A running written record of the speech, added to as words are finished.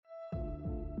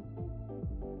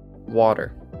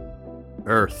Water.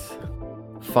 Earth.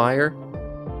 Fire.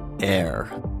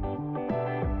 Air.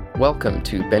 Welcome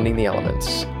to Bending the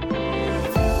Elements.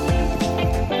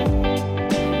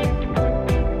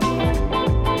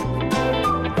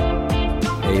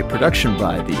 A production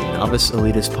by the Novice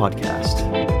Elitist Podcast.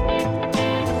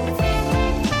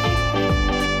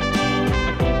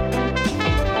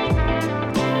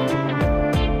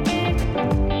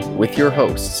 With your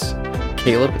hosts,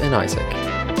 Caleb and Isaac.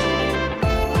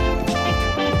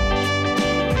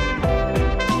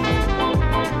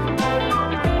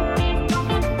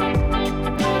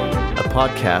 A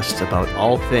podcast about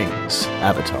all things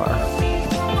Avatar.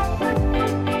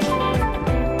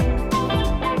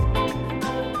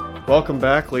 Welcome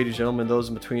back, ladies and gentlemen, those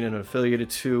in between and affiliated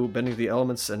to Bending the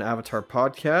Elements and Avatar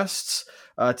podcasts.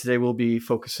 Today we'll be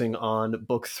focusing on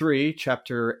Book 3,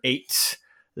 Chapter 8,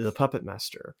 The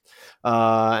Puppetmaster.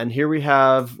 And here we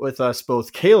have with us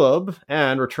both Caleb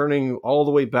and returning all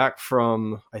the way back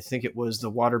from, I think it was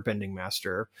the Waterbending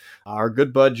Master, our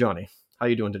good bud, Johnny. How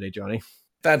you doing today, Johnny?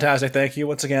 Fantastic. Thank you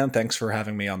once again. Thanks for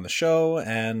having me on the show,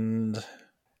 and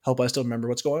hope I still remember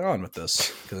what's going on with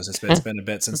this, because it's been a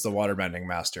bit since the Waterbending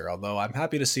Master, although I'm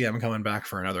happy to see I'm coming back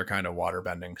for another kind of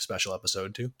waterbending special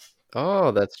episode too. Oh,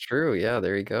 that's true. Yeah,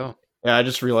 there you go. Yeah, I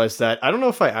just realized that. I don't know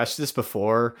if I asked this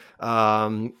before,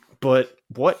 but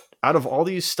what out of all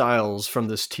these styles from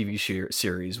this TV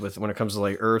series, when it comes to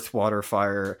like earth, water,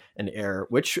 fire, and air,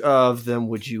 which of them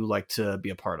would you like to be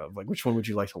a part of? Like, which one would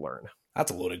you like to learn? That's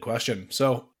a loaded question.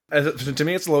 So to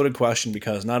me, it's a loaded question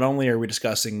because not only are we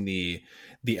discussing the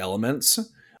elements,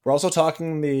 we're also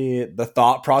talking the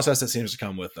thought process that seems to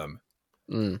come with them.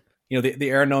 Mm. You know, the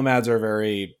air nomads are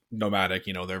very nomadic.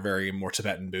 You know, they're very more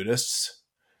Tibetan Buddhists.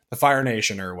 The Fire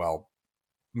Nation are, well,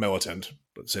 militant,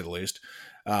 to say the least.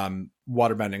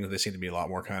 Waterbending, they seem to be a lot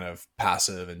more kind of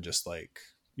passive and just like,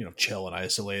 you know, chill and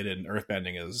isolated. And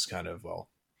earthbending is kind of, well,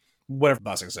 whatever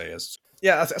Bussing say is.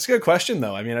 Yeah, that's a good question,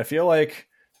 though. I mean, I feel like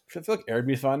air would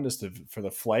be fun just for the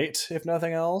flight, if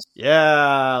nothing else.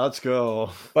 Yeah, let's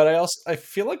go. But I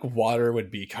feel like water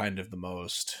would be kind of the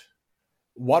most...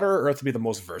 Water or earth would be the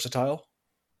most versatile.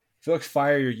 I feel like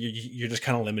fire, you're just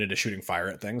kind of limited to shooting fire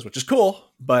at things, which is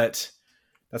cool, but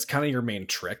that's kind of your main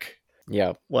trick.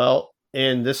 Yeah. Well,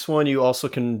 in this one, you also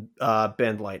can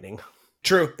bend lightning.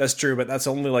 True, that's true, but that's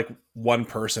only like one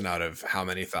person out of how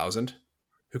many thousand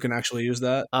who can actually use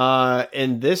that?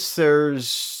 In this,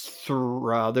 there's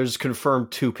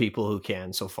confirmed 2 people who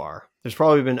can so far. There's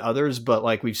probably been others, but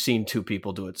like we've seen 2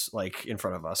 people do it like in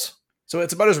front of us. So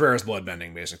it's about as rare as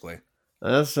bloodbending, basically.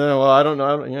 That's well, I don't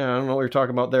know. I don't know what you're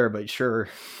talking about there, but sure.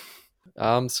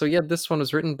 So yeah, this one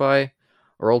was written by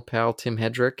our old pal Tim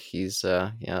Hedrick. He's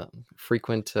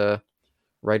frequent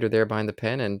writer there behind the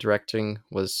pen, and directing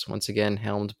was once again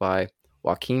helmed by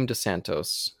Joaquim dos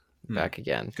Santos. Back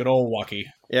again. Good old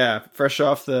Walkie. Yeah, fresh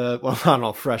off doing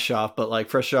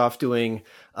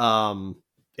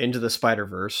Into the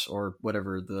Spider-Verse or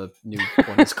whatever the new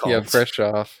one is called. Yeah, fresh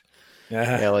off.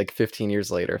 Yeah, like 15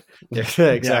 years later. Yeah,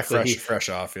 exactly. Yeah, fresh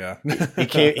off, yeah.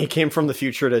 he came from the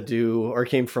future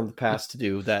came from the past to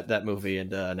do that movie, and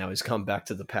now he's come back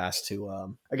to the past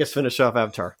to I guess finish off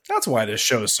Avatar. That's why this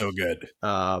show is so good.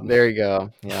 There you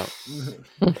go. Yeah.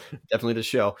 Definitely the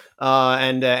show.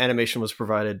 And animation was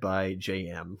provided by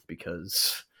JM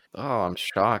because I'm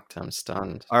shocked. I'm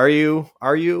stunned. Are you?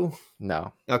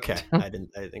 No. Okay. I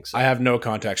didn't think so. I have no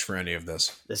context for any of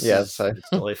this. It's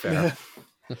totally fair.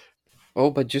 Oh,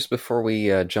 but just before we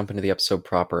jump into the episode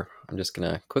proper, I'm just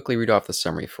going to quickly read off the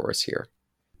summary for us here.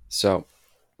 So,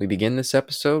 we begin this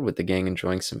episode with the gang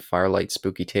enjoying some firelight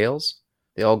spooky tales.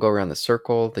 They all go around the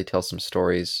circle, they tell some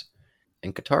stories,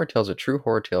 and Qatar tells a true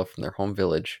horror tale from their home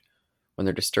village when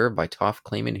they're disturbed by Toph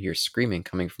claiming to hear screaming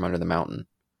coming from under the mountain.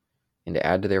 And to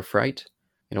add to their fright,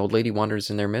 an old lady wanders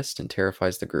in their midst and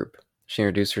terrifies the group. She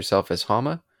introduces herself as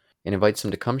Hama and invites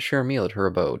them to come share a meal at her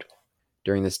abode.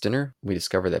 During this dinner, we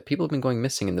discover that people have been going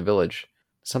missing in the village,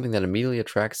 something that immediately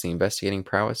attracts the investigating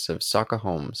prowess of Sokka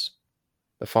Holmes.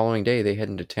 The following day, they head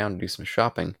into town to do some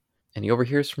shopping, and he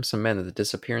overhears from some men that the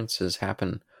disappearances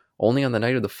happen only on the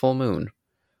night of the full moon,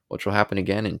 which will happen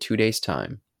again in 2 days'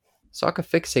 time. Sokka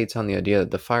fixates on the idea that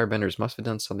the firebenders must have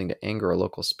done something to anger a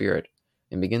local spirit,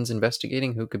 and begins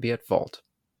investigating who could be at fault.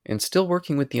 And still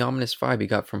working with the ominous vibe he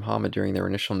got from Hama during their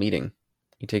initial meeting,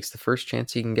 he takes the first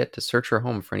chance he can get to search her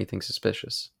home for anything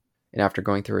suspicious. And after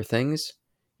going through her things,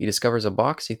 he discovers a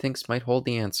box he thinks might hold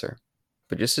the answer.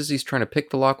 But just as he's trying to pick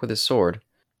the lock with his sword,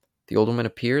 the old woman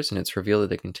appears and it's revealed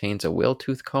that it contains a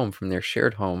whale-toothed comb from their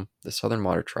shared home, the Southern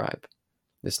Water Tribe.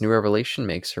 This new revelation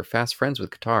makes her fast friends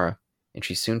with Katara, and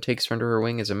she soon takes her under her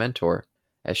wing as a mentor,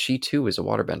 as she too is a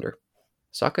waterbender.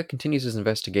 Sokka continues his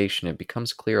investigation and it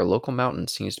becomes clear a local mountain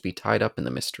seems to be tied up in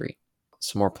the mystery.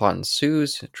 Some more plot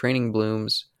ensues, training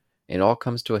blooms, and it all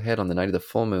comes to a head on the night of the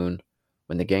full moon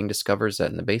when the gang discovers that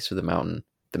in the base of the mountain,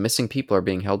 the missing people are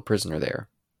being held prisoner there.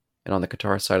 And on the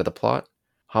Katara side of the plot,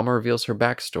 Hama reveals her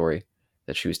backstory,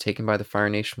 that she was taken by the Fire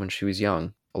Nation when she was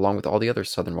young, along with all the other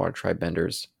Southern Water Tribe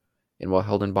benders, and while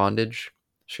held in bondage,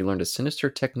 she learned a sinister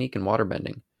technique in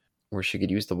waterbending, where she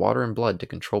could use the water and blood to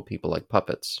control people like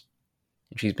puppets.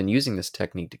 And she's been using this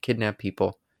technique to kidnap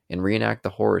people and reenact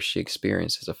the horrors she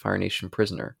experienced as a Fire Nation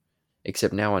prisoner,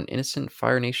 except now on innocent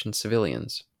Fire Nation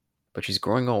civilians. But she's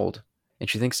growing old, and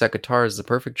she thinks that Katara is the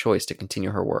perfect choice to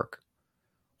continue her work.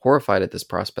 Horrified at this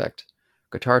prospect,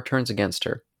 Katara turns against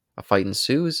her. A fight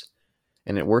ensues,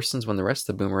 and it worsens when the rest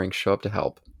of the boomerangs show up to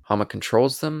help. Hama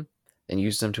controls them and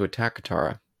uses them to attack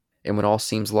Katara. And when all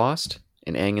seems lost,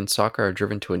 and Aang and Sokka are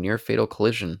driven to a near-fatal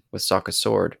collision with Sokka's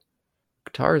sword,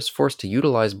 Katara is forced to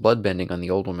utilize bloodbending on the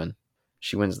old woman.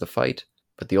 She wins the fight,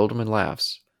 but the old woman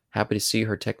laughs, happy to see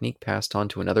her technique passed on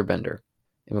to another bender.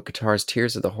 And with Katara's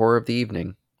tears of the horror of the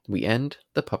evening, we end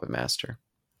the Puppetmaster.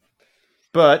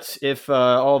 But if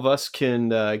all of us can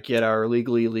get our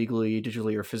legally,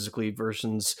 digitally, or physically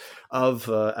versions of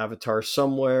Avatar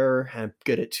somewhere and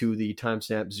get it to the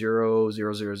timestamp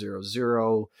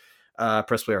 00000,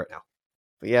 press play right now.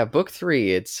 But yeah, book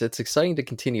 3. It's exciting to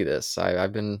continue this.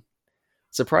 I've been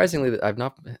surprisingly, I've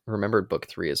not remembered book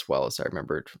 3 as well as I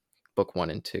remembered book 1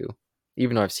 and 2,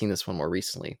 even though I've seen this one more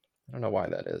recently. I don't know why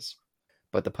that is.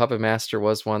 But the Puppet Master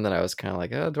was one that I was kind of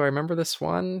like, oh, do I remember this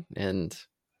one? And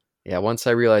yeah, once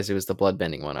I realized it was the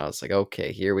bloodbending one, I was like,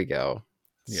 okay, here we go.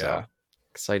 Yeah. So,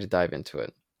 excited to dive into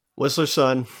it. Whistler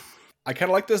Son. I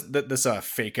kind of like this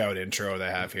fake out intro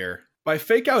they have here. By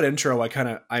fake out intro,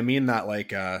 I mean that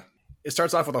like it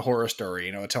starts off with a horror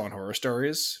story, telling horror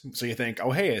stories. So you think,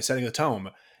 oh hey, it's setting the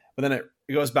tone, but then it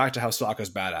goes back to how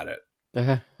Sokka's bad at it,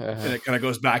 and it kind of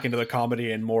goes back into the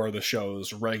comedy and more of the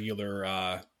show's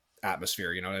regular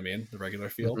atmosphere. You know what I mean? The regular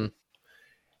feel. Mm-hmm.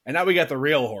 And now we get the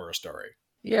real horror story.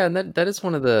 Yeah, and that is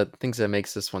one of the things that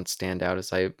makes this one stand out.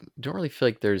 Is I don't really feel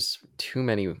like there's too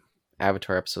many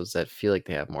Avatar episodes that feel like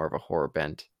they have more of a horror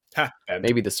bent.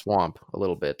 Maybe the swamp a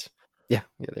little bit. Yeah,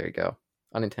 there you go.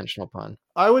 Unintentional pun.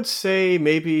 I would say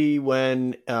maybe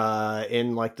when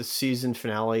in like the season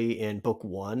finale in book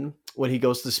 1, when he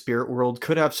goes to the spirit world,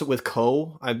 could have some with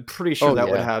Ko. I'm pretty sure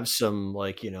would have some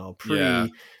like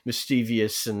pretty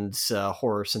mischievous and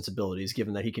horror sensibilities,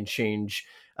 given that he can change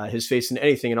his face into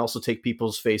anything and also take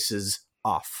people's faces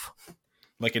off.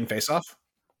 Like in Face Off?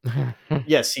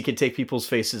 Yes, he can take people's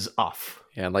faces off.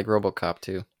 Yeah, like RoboCop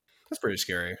too. That's pretty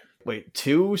scary. Wait,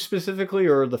 2 specifically,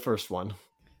 or the first one?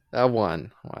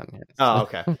 One. Yes. Oh,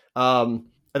 okay.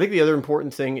 I think the other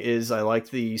important thing is I like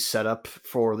the setup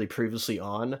for the previously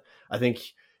on. I think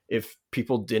if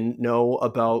people didn't know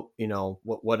about,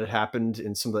 what had happened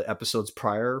in some of the episodes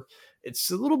prior,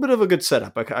 it's a little bit of a good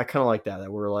setup. I kind of like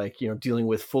that we're like, dealing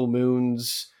with full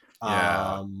moons,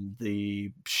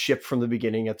 the ship from the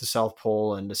beginning at the South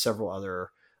Pole, and several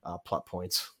other plot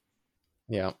points.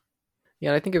 Yeah.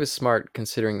 Yeah, I think it was smart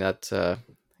considering that,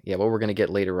 what we're going to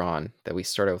get later on, that we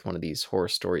start out with one of these horror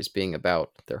stories being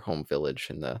about their home village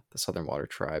in the Southern Water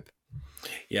Tribe.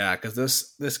 Yeah, because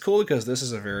this is cool because this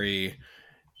is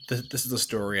this is a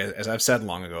story, as I've said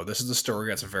long ago, this is a story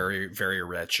that's very, very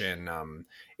rich in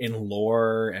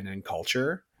lore and in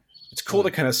culture. It's cool to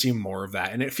kind of see more of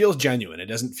that, and it feels genuine. It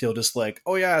doesn't feel just like,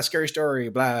 oh yeah, scary story,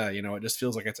 blah. It just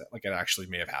feels like it actually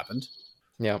may have happened.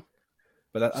 Yeah.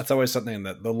 But that's always something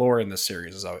that the lore in this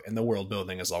series and the world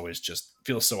building is always just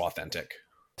feels so authentic.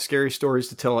 Scary stories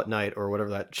to tell at night, or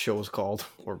whatever that show is called,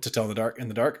 or to tell in the dark.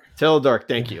 Tell in the dark.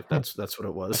 Thank you. That's what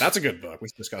it was. That's a good book. We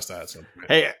discussed that. So.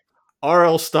 Hey,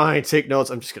 R.L. Stein, take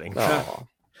notes. I'm just kidding.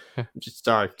 Just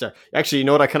sorry. Actually, you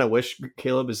know what I kind of wish,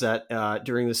 Caleb, is that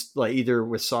during this, like either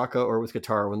with Sokka or with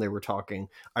Katara when they were talking,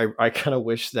 I kind of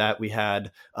wish that we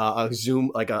had a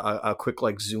zoom, like a quick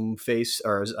like zoom face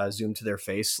or a zoom to their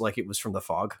face, like it was from The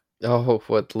Fog. Oh,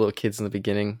 what the little kids in the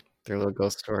beginning, their little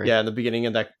ghost story. Yeah, in the beginning,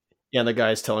 and and the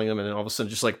guy's telling them, and then all of a sudden,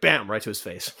 just like bam, right to his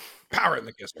face. Power in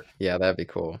the kisser. Yeah, that'd be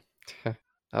cool.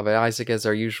 But Isaac, as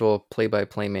our usual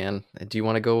play-by-play man, do you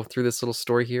want to go through this little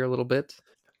story here a little bit?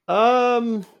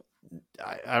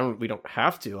 I don't. We don't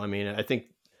have to. I mean, I think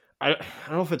I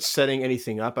don't know if it's setting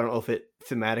anything up. I don't know if it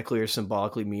thematically or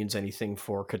symbolically means anything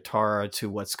for Katara to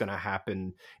what's going to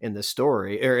happen in this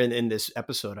story or in this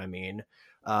episode. I mean,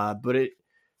 but it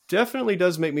definitely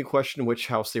does make me question which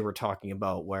house they were talking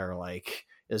about. Where like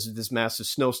this massive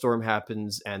snowstorm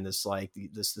happens, and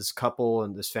this couple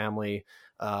and this family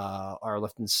are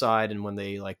left inside, and when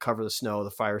they like cover the snow,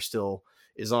 the fire still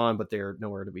is on, but they're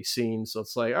nowhere to be seen. So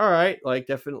it's like, all right, like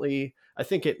definitely, I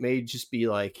think it may just be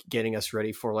like getting us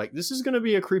ready for like this is going to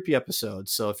be a creepy episode.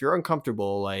 So if you're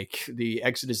uncomfortable, like the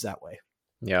exit is that way.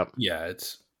 Yep. Yeah,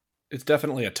 it's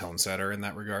definitely a tone setter in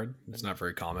that regard. It's not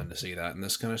very common to see that in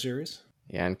this kind of series.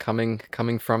 Yeah, and coming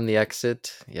from the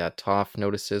exit, yeah, Toph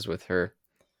notices with her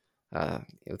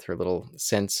little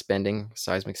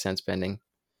seismic sense bending,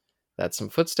 that some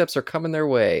footsteps are coming their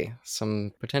way.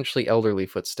 Some potentially elderly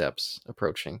footsteps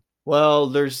approaching. Well,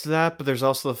 there's that, but there's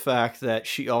also the fact that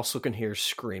she also can hear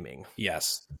screaming.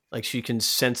 Yes. Like she can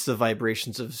sense the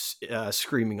vibrations of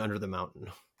screaming under the mountain.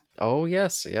 Oh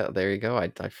yes, yeah, there you go.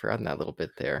 I'd forgotten that little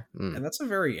bit there. And that's a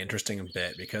very interesting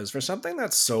bit, because for something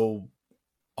that's so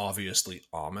obviously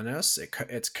ominous,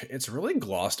 it's really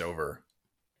glossed over.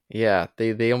 Yeah,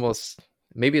 they almost,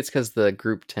 maybe it's because the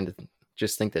group tend to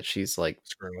just think that she's like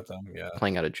Screwing with them, yeah.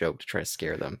 playing out a joke to try to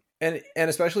scare them. And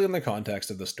especially in the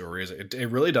context of the stories, it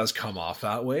really does come off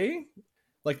that way.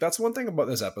 Like, that's one thing about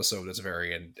this episode is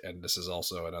and this is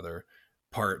also another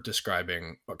part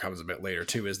describing what comes a bit later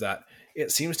too, is that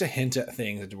it seems to hint at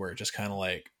things where it just kind of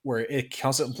like, where it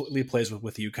constantly plays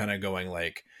with you kind of going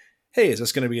like, hey, is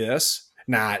this going to be this?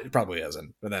 Nah, it probably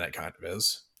isn't. But then it kind of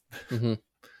is. Mm-hmm.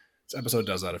 This episode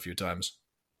does that a few times.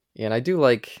 Yeah, and I do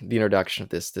like the introduction of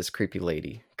this creepy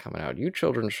lady coming out. You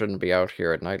children shouldn't be out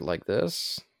here at night like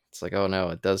this. It's like, oh no,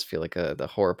 it does feel like the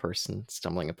horror person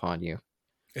stumbling upon you.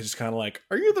 It's just kind of like,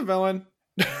 are you the villain?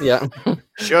 Yeah.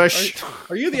 Shush.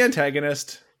 Are you the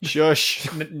antagonist? Shush.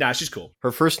 Nah, she's cool.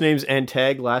 Her first name's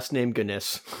Antag, last name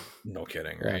Ganis. No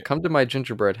kidding, Yeah, right? come to my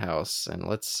gingerbread house and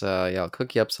let's I'll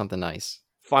cook you up something nice.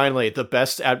 Finally, the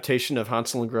best adaptation of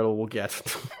Hansel and Gretel we'll get.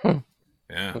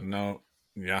 No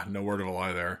word of a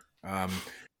lie there.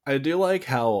 I do like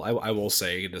how I will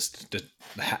say just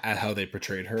how they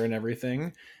portrayed her and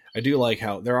everything. I do like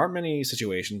how there aren't many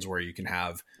situations where you can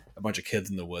have a bunch of kids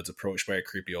in the woods approached by a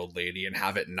creepy old lady and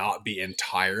have it not be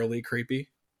entirely creepy.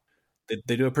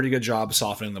 They do a pretty good job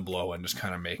softening the blow and just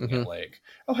kind of making it like,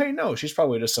 oh hey, no, she's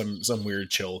probably just some weird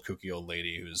chill kooky old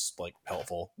lady who's like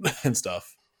helpful and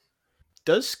stuff.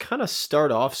 Does kind of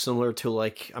start off similar to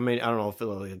like, I mean, I don't know if it's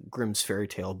like Grimm's fairy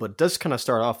tale, but does kind of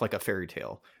start off like a fairy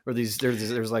tale where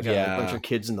there's like a bunch of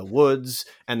kids in the woods,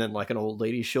 and then like an old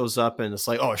lady shows up and it's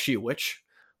like, oh, is she a witch?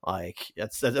 Like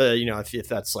that's if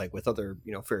that's like with other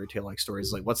fairy tale like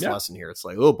stories, like what's the lesson here? It's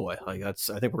like, oh boy, like I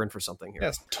think we're in for something here. Yeah,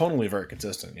 it's totally very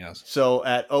consistent. Yes. So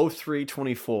at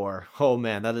 0324, oh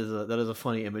man, that is a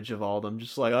funny image of all of them,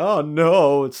 just like, oh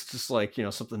no, it's just like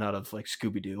something out of like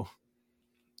Scooby-Doo.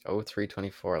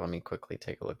 0324. Let me quickly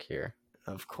take a look here.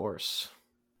 Of course.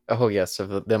 Oh yes,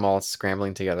 of them all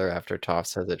scrambling together after Toph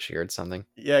says that she heard something.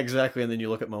 Yeah, exactly. And then you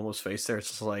look at Momo's face there. It's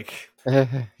just like,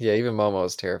 Yeah, even Momo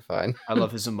is terrified. I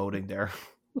love his emoting there.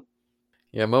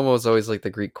 Yeah, Momo is always like the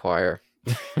Greek choir.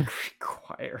 Greek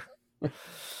choir.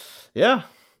 Yeah,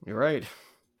 you're right.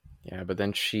 Yeah, but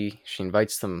then she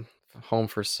invites them home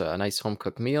for a nice home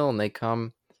cooked meal, and they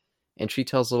come, and she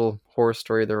tells a little horror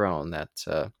story of their own that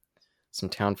some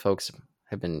town folks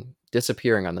have been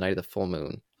disappearing on the night of the full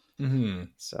moon. Mm-hmm.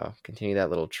 So continue that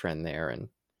little trend there, and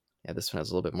yeah, this one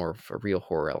has a little bit more of a real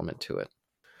horror element to it.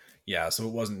 Yeah, so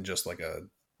it wasn't just like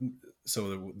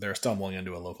so they're stumbling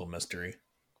into a local mystery.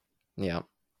 Yeah.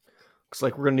 Looks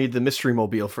like we're gonna need the mystery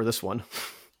mobile for this one.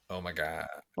 Oh my god.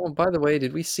 Oh, by the way,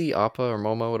 did we see Appa or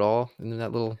Momo at all in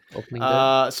that little opening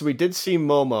bit? So we did see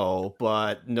Momo,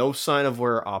 but no sign of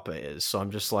where Appa is. So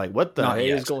I'm just like, what the hell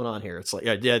is going on here? It's like,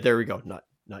 yeah, there we go. Not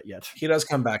yet. He does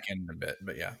come back in a bit,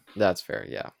 but yeah. That's fair,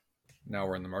 yeah. Now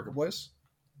we're in the marketplace.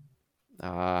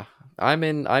 I'm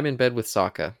in bed with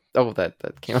Sokka. Oh,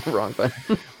 that came out wrong, but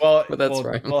well, but that's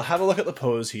right. Well, have a look at the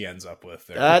pose he ends up with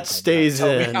there. That stays Tell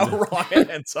in. me how wrong it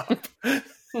ends up.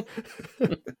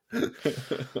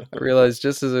 I realized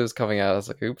just as it was coming out, I was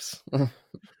like, "Oops."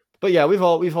 But yeah, we've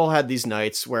all had these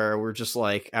nights where we're just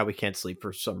like, we can't sleep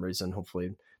for some reason.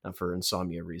 Hopefully not for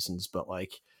insomnia reasons, but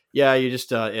like, yeah, you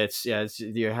just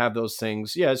you have those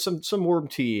things. Yeah, some warm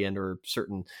tea and or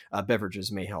certain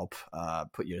beverages may help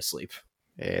put you to sleep.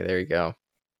 Hey, there you go.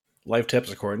 Life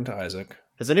tips according to Isaac.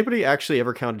 Has anybody actually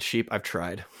ever counted sheep? I've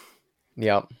tried.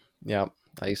 Yep.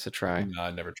 I used to try. No,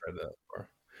 I never tried that before.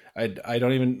 I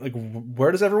don't even like.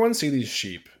 Where does everyone see these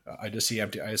sheep? I just see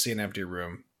empty. I see an empty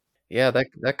room. Yeah,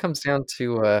 that comes down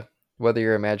to whether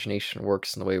your imagination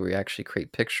works in the way we actually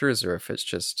create pictures, or if it's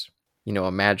just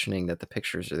imagining that the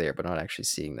pictures are there but not actually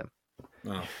seeing them.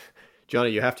 Oh.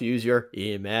 Johnny, you have to use your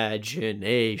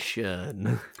imagination.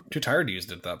 Too tired to use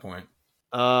it at that point.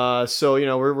 So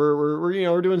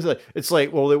we're doing the. It's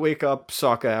like, well, they wake up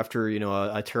Sokka after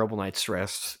a terrible night's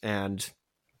rest, and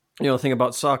the thing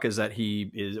about Sokka is that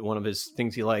he is one of his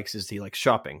things he likes is he likes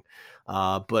shopping.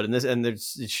 But in this, and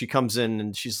she comes in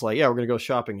and she's like, "Yeah, we're gonna go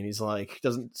shopping," and he's like,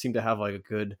 doesn't seem to have like a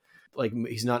good, like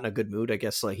he's not in a good mood. I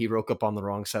guess like he woke up on the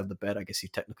wrong side of the bed. I guess he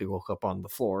technically woke up on the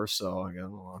floor. So I go,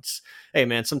 well, it's hey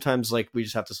man, sometimes like we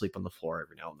just have to sleep on the floor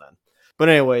every now and then. But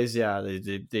anyways, yeah,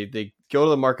 they go to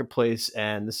the marketplace,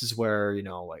 and this is where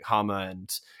like Hama and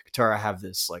Katara have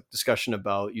this like discussion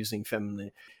about using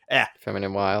Feminine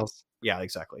wiles. yeah,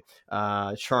 exactly.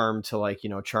 Charm to like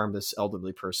charm this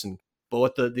elderly person. But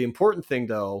what the important thing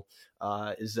though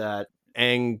is that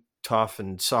Aang, Toph,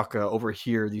 and Sokka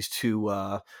overhear these two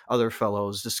other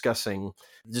fellows discussing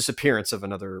the disappearance of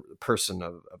another person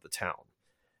of the town,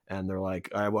 and they're like,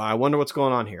 I wonder what's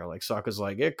going on here. Like Sokka's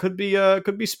like, it could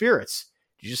be spirits.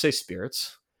 Did you just say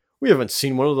spirits? We haven't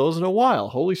seen one of those in a while.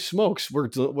 Holy smokes, we're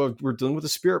dealing with a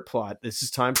spirit plot. This is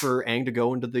time for Aang to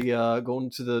go into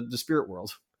the spirit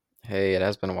world. Hey, it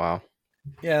has been a while.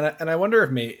 Yeah, and I wonder if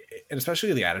and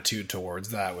especially the attitude towards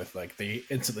that, with like they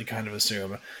instantly kind of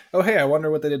assume, oh hey, I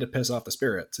wonder what they did to piss off the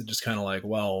spirits. It's just kind of like,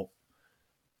 well,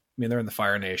 I mean, they're in the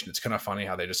Fire Nation. It's kind of funny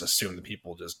how they just assume that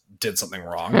people just did something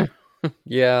wrong.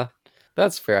 Yeah,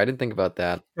 that's fair. I didn't think about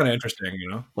that. Kind of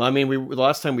interesting. Well, I mean, the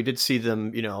last time we did see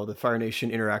them, the Fire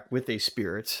Nation interact with a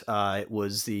spirit, it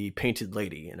was the Painted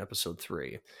Lady in episode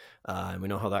 3, and we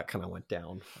know how that kind of went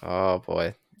down. Oh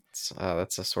boy,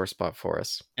 that's a sore spot for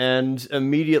us. And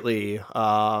immediately,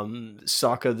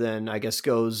 Sokka then I guess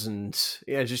goes and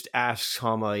just asks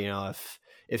Hama,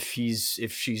 if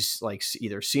she's like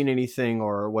either seen anything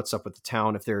or what's up with the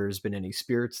town, if there's been any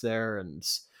spirits there, and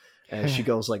she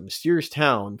goes like, mysterious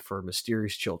town for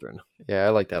mysterious children. Yeah, I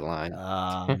like that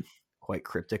line. Quite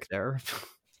cryptic there.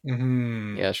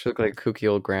 Mm-hmm. Yeah, she looked like a kooky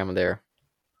old grandma there.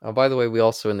 Oh, by the way, we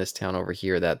also in this town over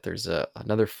here that there's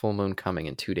another full moon coming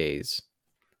in 2 days.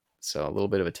 So a little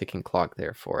bit of a ticking clock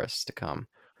there for us to come.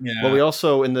 Yeah. Well, we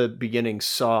also in the beginning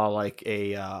saw like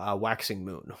a waxing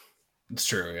moon. It's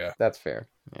true, yeah. That's fair.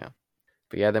 Yeah.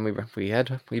 But yeah, then we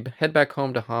head back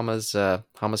home to Hama's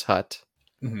hut.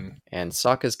 Mm-hmm. And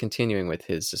Sokka's continuing with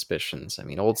his suspicions. I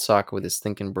mean, old Sokka with his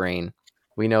thinking brain,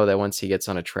 we know that once he gets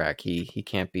on a track, he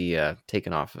can't be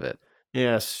taken off of it.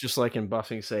 Yes, just like in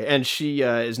Buffing say. And she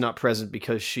is not present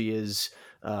because she is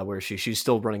where is she? She's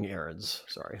still running errands.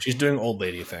 Sorry. She's doing old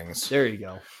lady things. There you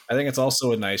go. I think it's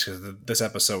also nice because this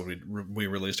episode we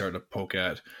really started to poke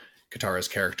at Katara's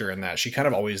character, in that she kind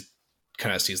of always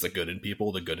kind of sees the good in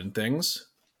people, the good in things.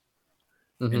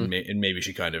 Mm-hmm. And maybe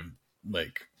she kind of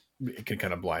like, it can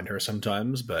kind of blind her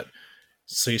sometimes, but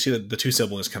so you see that the two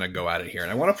siblings kind of go at it here. And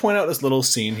I want to point out this little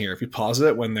scene here. If you pause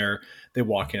it when they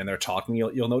walk in and they're talking,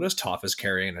 you'll notice Toph is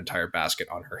carrying an entire basket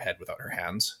on her head without her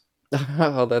hands.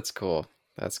 Oh, that's cool.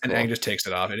 That's cool. And Aang just takes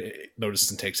it off. It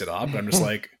notices and takes it off. But I'm just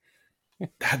like,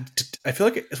 I feel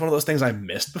like it's one of those things I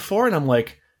missed before, and I'm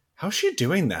like, how's she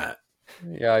doing that?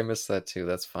 Yeah, I missed that too.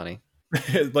 That's funny.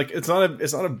 Like it's not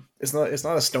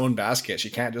a stone basket. She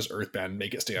can't just earthbend and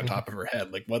make it stay on top of her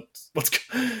head. Like what's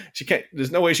she can't.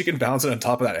 There's no way she can balance it on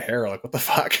top of that hair. Like what the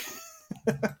fuck?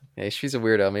 Hey, she's a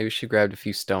weirdo. Maybe she grabbed a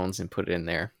few stones and put it in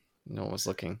there. No one was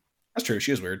looking. That's true.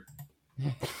 She is weird.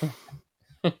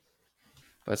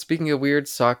 But speaking of weird,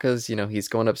 Sokka's, he's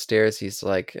going upstairs. He's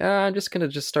like, I'm just going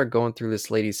to start going through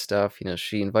this lady's stuff.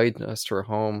 She invited us to her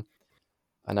home,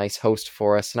 a nice host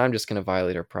for us, and I'm just going to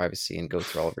violate her privacy and go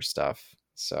through all of her stuff.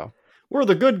 So we're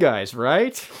the good guys,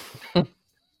 right?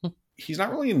 He's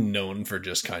not really known for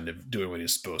just kind of doing what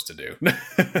he's supposed to do.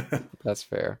 That's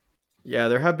fair. Yeah,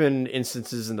 there have been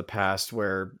instances in the past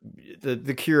where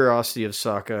the curiosity of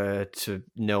Sokka to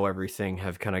know everything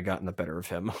have kind of gotten the better of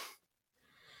him.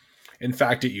 In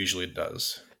fact, it usually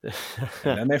does.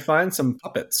 And then they find some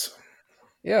puppets.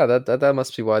 Yeah, that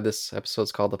must be why this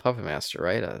episode's called the Puppetmaster,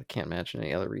 right? I can't imagine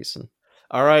any other reason.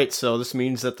 All right, so this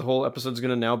means that the whole episode's going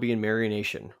to now be in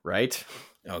Marionation, right?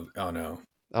 Oh no.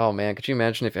 Oh man, could you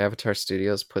imagine if Avatar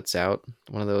Studios puts out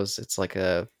one of those? It's like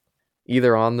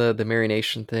either on the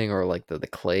Marionation thing or like the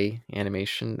clay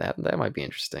animation. That might be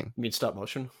interesting. You mean stop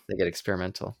motion? They get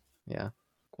experimental. Yeah.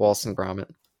 Wallace and Gromit.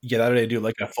 Yeah, that would they do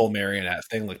like a full marionette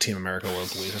thing, like Team America World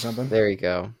Police or something. There you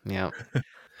go. Yeah.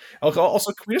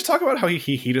 Also, can we just talk about how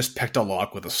he just picked a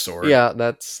lock with a sword? Yeah,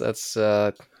 that's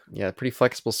pretty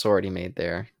flexible sword he made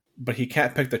there. But he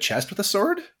can't pick the chest with a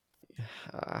sword?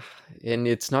 And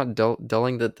it's not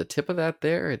dulling the tip of that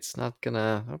there. It's not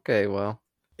gonna. Okay, well.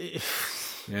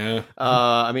 Yeah.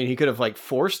 I mean, he could have like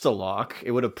forced a lock. It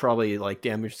would have probably like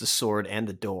damaged the sword and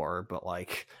the door. But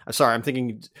like, I'm sorry,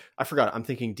 I forgot. I'm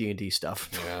thinking D&D stuff.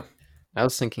 Yeah. I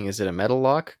was thinking, is it a metal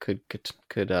lock? Could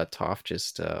Toph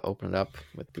just open it up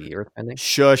with the earthbending?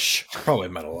 Shush. Probably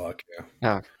metal lock.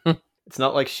 Yeah. Oh, It's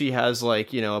not like she has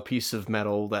like, a piece of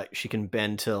metal that she can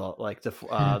bend to like the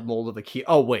mold of a key.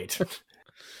 Oh wait.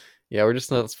 yeah. We're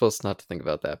just not supposed not to think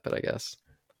about that, but I guess.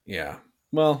 Yeah.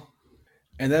 Well,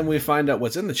 and then we find out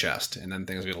what's in the chest, and then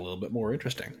things get a little bit more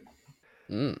interesting.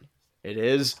 Mm. It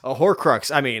is a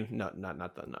Horcrux. I mean, no,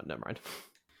 never mind.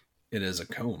 It is a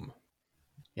comb.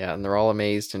 Yeah, and they're all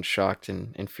amazed and shocked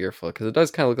and fearful because it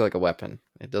does kind of look like a weapon.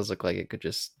 It does look like it could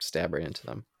just stab right into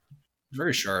them.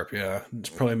 Very sharp, yeah. It's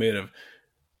probably made of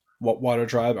what water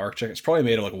tribe, Arctic. It's probably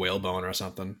made of like whalebone or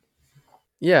something.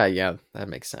 Yeah, that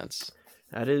makes sense.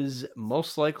 That is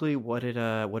most likely what it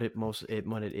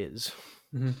is.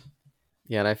 Mm-hmm.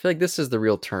 Yeah, and I feel like this is the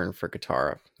real turn for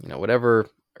Katara. Whatever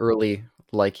early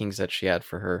likings that she had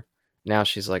for her, now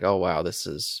she's like, oh wow, this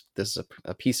is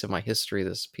a piece of my history,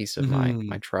 this piece of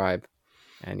my tribe,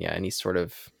 and yeah, any sort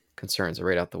of concerns are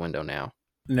right out the window now.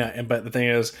 No, but the thing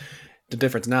is, the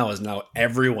difference now is now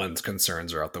everyone's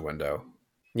concerns are out the window.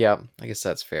 Yeah, I guess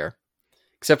that's fair.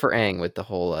 Except for Aang with the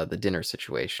whole the dinner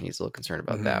situation, he's a little concerned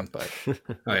about that. But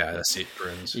Oh yeah, the seat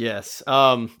prunes. Yes.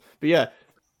 But yeah,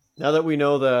 now that we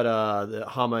know that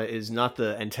Hama is not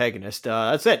the antagonist,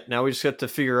 that's it. Now we just have to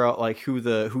figure out like who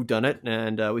done it,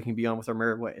 and we can be on with our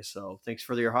merry way. So thanks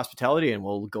for your hospitality, and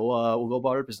we'll go about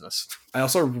our business. I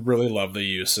also really love the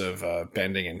use of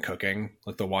bending and cooking,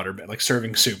 like the water, like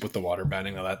serving soup with the water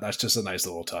bending. That's just a nice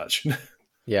little touch.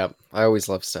 yeah, I always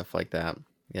love stuff like that.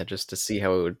 Yeah, just to see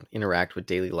how it would interact with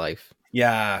daily life.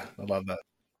 Yeah, I love that.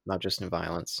 Not just in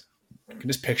violence. You can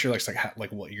just picture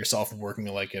like what yourself working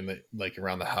like in the like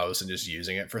around the house and just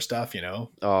using it for stuff,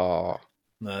 Oh,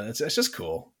 it's just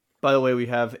cool. By the way, we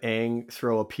have Aang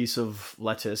throw a piece of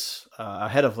lettuce, a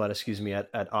head of lettuce,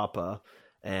 at Appa,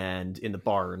 and in the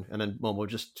barn, and then Momo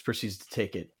just proceeds to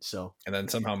take it. So, and then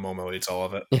somehow Momo eats all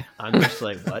of it. Yeah. I'm just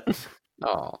like, what?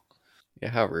 Oh, yeah,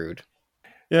 how rude.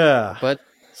 Yeah, but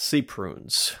sea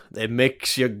prunes, they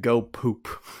makes you go poop.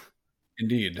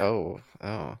 Indeed. Oh,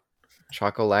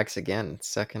 Choco Lax again.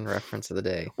 Second reference of the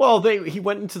day. Well, he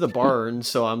went into the barn,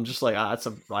 so I'm just like, that's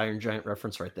a Iron Giant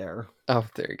reference right there. Oh,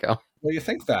 there you go. Well, you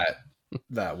think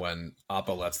that when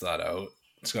Appa lets that out,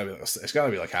 it's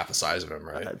gotta be like half the size of him,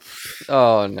 right?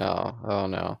 Oh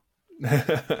no.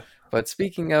 But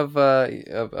speaking of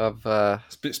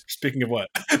speaking of what?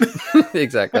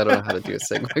 Exactly, I don't know how to do a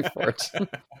segue for it.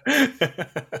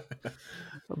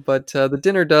 But the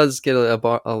dinner does get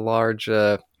a large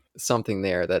something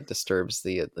there that disturbs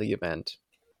the event.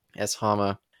 As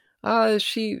Hama,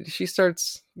 she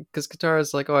starts, because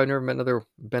Katara's like, oh, I've never met another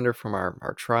bender from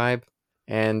our tribe,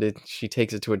 and she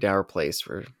takes it to a dour place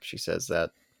where she says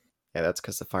that, yeah, that's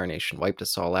because the Fire Nation wiped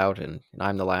us all out, and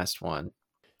I'm the last one.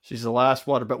 She's the last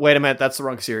waterbender. Wait a minute, that's the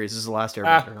wrong series. This is the last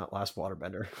airbender, not last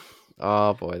waterbender.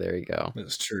 Oh boy, there you go.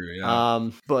 That's true.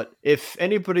 Yeah. But if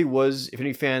any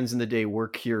fans in the day were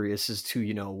curious as to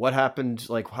what happened,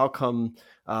 like how come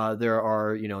there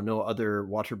are no other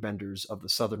waterbenders of the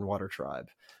Southern Water Tribe,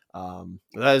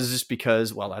 that is just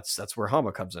because, well, that's where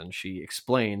Hama comes in. She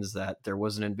explains that there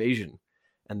was an invasion,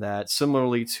 and that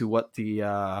similarly to what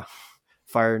the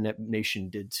Fire Nation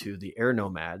did to the air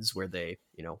nomads, where they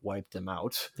wiped them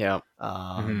out,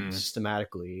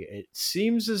 systematically, it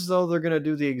seems as though they're going to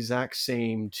do the exact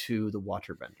same to the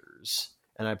waterbenders,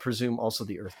 and I presume also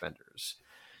the earthbenders.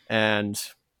 And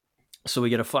so we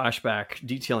get a flashback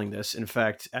detailing this. In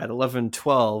fact, at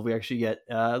 11:12, we actually get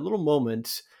a little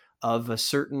moment of a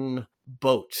certain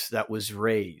boat that was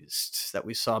raised that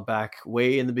we saw back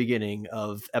way in the beginning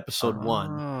of episode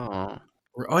 1.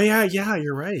 Oh yeah,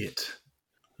 you're right.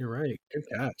 You're right. Good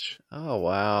catch. Oh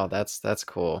wow, that's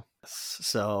cool.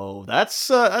 So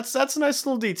that's a nice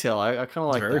little detail. I kind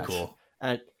of like very that. Cool.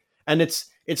 And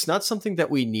it's not something that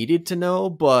we needed to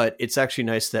know, but it's actually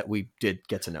nice that we did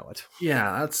get to know it.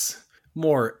 Yeah, that's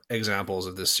more examples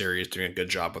of this series doing a good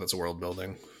job with its world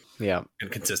building. Yeah,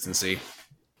 and consistency.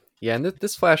 Yeah, and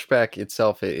this flashback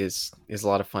itself is a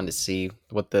lot of fun to see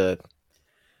what the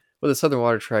Southern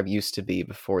Water Tribe used to be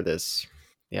before this.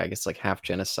 Yeah, I guess like half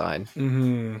genocide.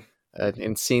 Mm-hmm.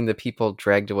 And seeing the people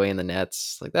dragged away in the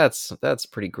nets, like that's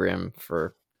pretty grim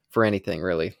for anything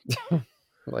really.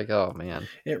 Like, oh man,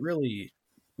 it really,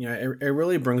 it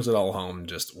really brings it all home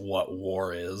just what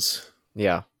war is.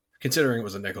 Yeah, considering it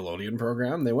was a Nickelodeon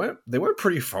program, they went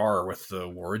pretty far with the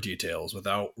war details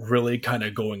without really kind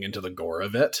of going into the gore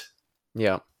of it.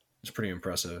 Yeah, it's pretty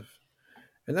impressive.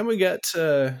 And then we get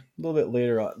a little bit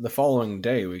later, the following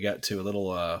day, we get to a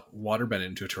little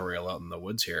waterbending tutorial out in the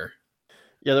woods here.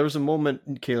 Yeah, there was a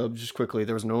moment, Caleb, just quickly.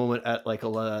 There was a moment at like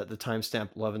the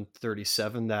timestamp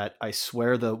 11:37 that I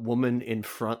swear the woman in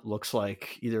front looks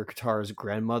like either Katara's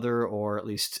grandmother or at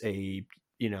least a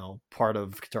part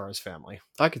of Katara's family.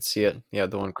 I could see it. Yeah,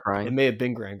 the one It crying. may have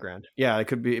been grand. Yeah, it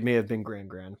could be. It may have been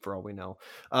grand for all we know.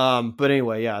 But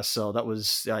anyway, yeah. So that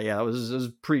was it was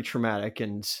pretty traumatic,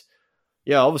 and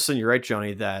yeah, all of a sudden you're right,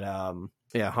 Johnny. That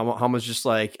yeah, Hama's just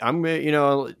like I'm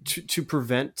gonna to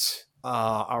prevent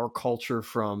our culture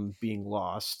from being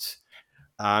lost.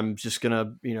 I'm just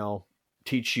gonna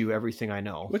teach you everything I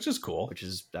know, which is cool. which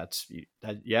is that's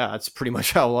pretty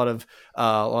much how a lot of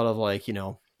like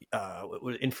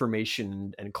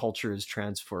information and culture is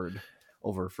transferred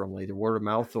over from either word of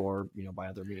mouth or by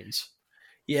other means.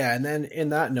 Yeah, and then in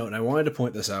that note, and I wanted to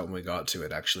point this out when we got to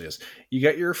it, actually, is you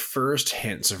get your first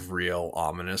hints of real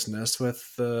ominousness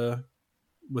with the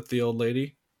old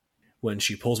lady when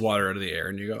she pulls water out of the air,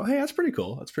 and you go, "Hey, that's pretty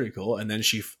cool. That's pretty cool." And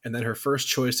then her first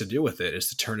choice to do with it is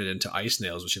to turn it into ice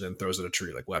nails, which she then throws at a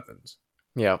tree like weapons.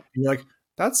 Yeah. And you're like,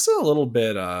 that's a little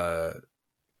bit,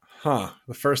 huh?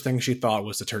 The first thing she thought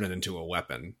was to turn it into a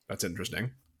weapon. That's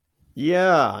interesting.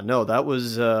 Yeah, no, that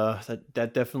was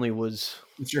that definitely was.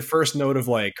 It's your first note of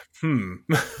like,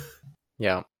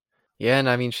 Yeah. Yeah, and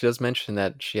I mean, she does mention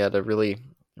that she had a really,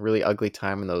 really ugly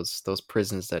time in those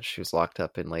prisons that she was locked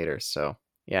up in later. So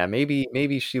yeah,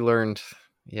 maybe she learned,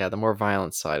 yeah, the more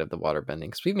violent side of the waterbending,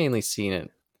 because we've mainly seen it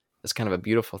as kind of a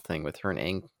beautiful thing with her and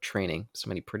Aang training. So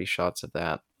many pretty shots of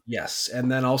that. yes.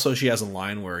 And then also she has a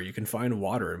line where you can find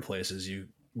water in places you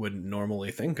wouldn't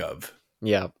normally think of.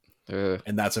 Yeah. Ugh.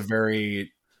 And that's a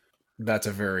very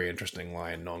interesting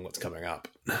line, knowing what's coming up.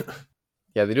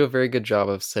 Yeah, they do a very good job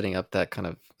of setting up that kind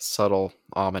of subtle,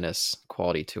 ominous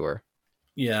quality to her.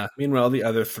 Yeah. Meanwhile, the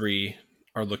other three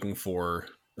are looking for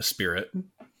a spirit.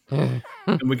 And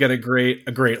we get a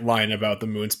great line about the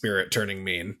moon spirit turning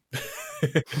mean.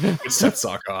 Which sets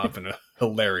Sokka off in a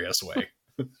hilarious way.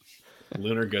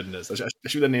 Lunar goodness. That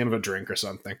should be the name of a drink or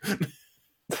something.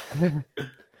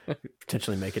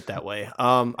 Potentially make it that way.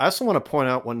 I also want to point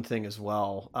out one thing as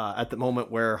well. At the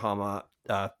moment where Hama,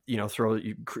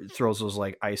 throws those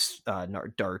like ice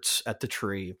darts at the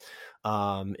tree,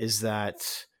 is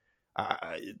that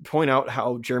point out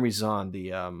how Jeremy Zahn,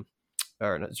 the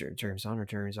or not Jeremy Zahn or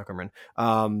Jeremy Zuckerman,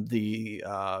 the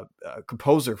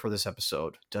composer for this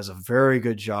episode, does a very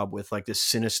good job with like these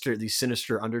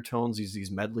sinister undertones,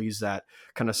 these medleys that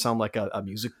kind of sound like a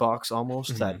music box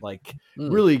almost, that like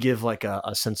really give like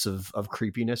a sense of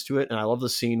creepiness to it. And I love the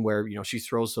scene where she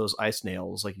throws those ice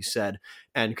nails, like you said,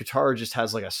 and Katara just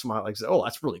has like a smile, like, oh,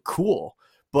 that's really cool,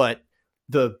 but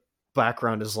the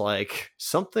background is like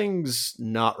something's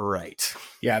not right.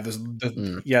 Yeah, there's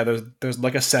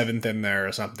like a seventh in there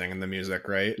or something in the music,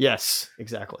 right? Yes,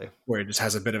 exactly. Where it just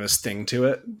has a bit of a sting to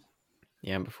it.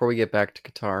 Yeah, and before we get back to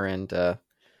Katara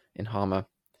and Hama,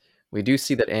 we do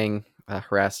see that Aang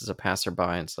harasses a passerby,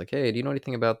 and it's like, hey, do you know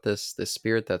anything about this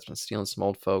spirit that's been stealing some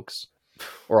old folks?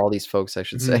 Or all these folks, I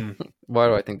should say. Why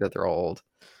do I think that they're all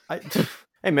old?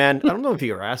 Hey man, I don't know if he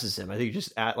harasses him. I think he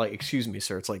just like, excuse me,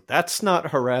 sir. It's like, that's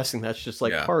not harassing. That's just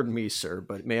like, pardon me, sir,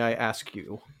 but may I ask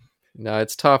you? No,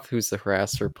 it's Toph who's the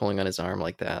harasser, pulling on his arm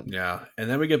like that. Yeah, and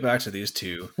then we get back to these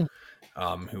two,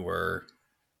 who were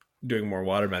doing more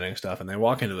waterbending stuff, and they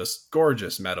walk into this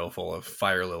gorgeous meadow full of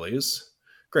fire lilies.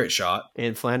 Great shot.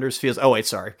 And Flanders feels. Oh wait,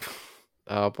 sorry.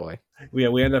 Oh boy.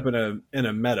 We end up in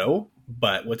a meadow,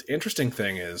 but what's interesting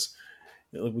thing is,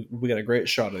 we got a great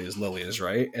shot of these lilies,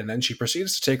 right? And then she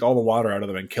proceeds to take all the water out of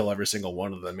them and kill every single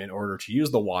one of them in order to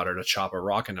use the water to chop a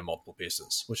rock into multiple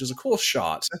pieces, which is a cool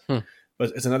shot. But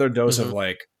it's another dose of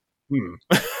like,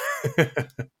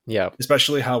 Yeah.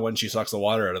 Especially how when she sucks the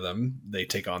water out of them, they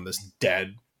take on this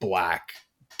dead, black,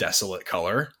 desolate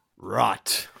color.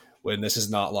 Rot. When this is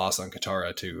not lost on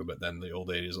Katara too, but then the old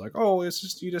lady's like, oh, it's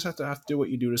just, you just have to do what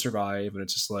you do to survive. And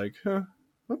it's just like, huh,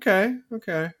 okay.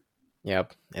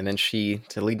 Yep. And then she,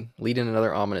 to lead in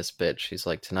another ominous bit, she's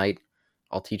like, tonight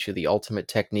I'll teach you the ultimate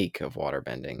technique of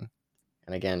waterbending.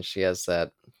 And again, she has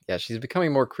that, yeah, she's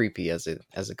becoming more creepy as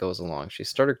it goes along. She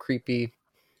started creepy,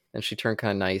 then she turned kind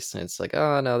of nice, and it's like,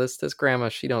 oh no, this grandma,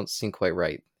 she don't seem quite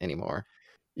right anymore.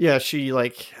 Yeah, she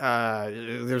like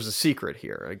there's a secret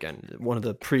here. Again, one of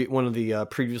the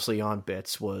previously on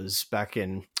bits was back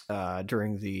in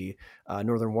during the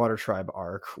Northern Water Tribe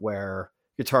arc, where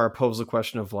Katara posed the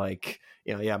question of like,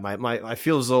 my I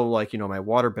feel as though like my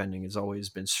water bending has always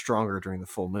been stronger during the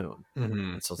full moon.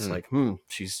 And so it's like,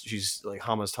 she's like,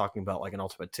 Hama's talking about like an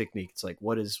ultimate technique. It's like,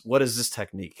 what is this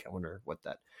technique? I wonder what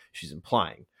that she's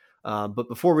implying. But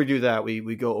before we do that,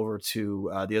 we go over to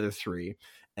the other three,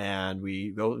 and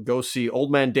we go see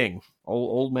Old Man Ding.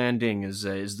 Old Man Ding is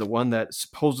the one that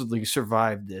supposedly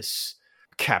survived this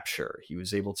capture. He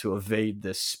was able to evade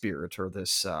this spirit or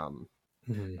this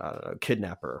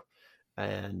kidnapper,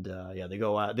 and they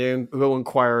go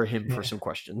inquire him for some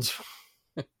questions.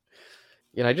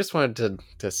 I just wanted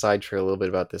to sidetrack a little bit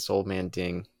about this old man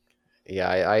Ding. Yeah,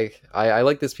 I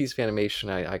like this piece of animation.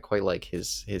 I quite like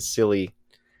his silly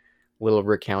little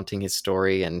recounting his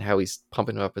story and how he's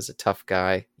pumping him up as a tough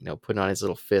guy. Putting on his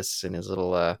little fists and his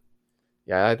little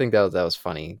yeah. I think that was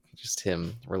funny. Just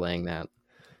him relaying that.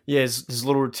 Yeah, his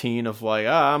little routine of like,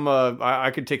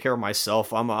 I could take care of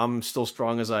myself. I'm still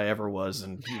strong as I ever was,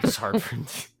 and it's hard for him.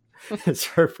 It's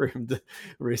hard for him to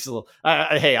raise a little.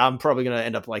 Hey, I'm probably gonna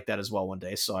end up like that as well one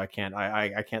day, so I can't.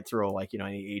 I can't throw like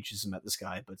any ageism at this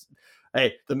guy. But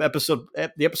hey, the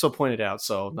episode pointed out,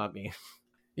 so not me.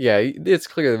 Yeah, it's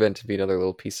clearly meant to be another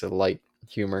little piece of light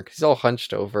humor because he's all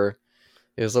hunched over.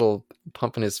 His little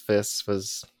pumping his fists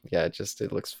was, yeah,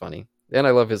 it looks funny. And I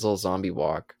love his little zombie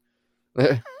walk.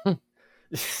 Yeah, a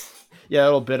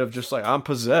little bit of just like I'm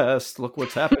possessed. Look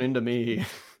what's happening to me.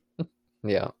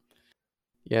 Yeah.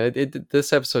 Yeah,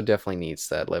 this episode definitely needs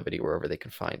that levity wherever they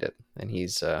can find it. And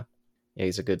he's a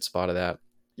good spot of that.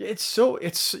 Yeah,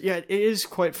 it is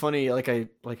quite funny.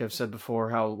 I've said before,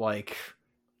 how like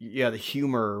the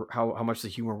humor, how much the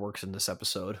humor works in this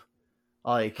episode.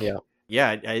 Like Yeah.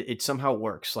 yeah, it somehow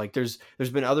works. Like there's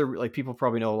been other, like, people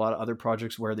probably know a lot of other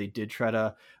projects where they did try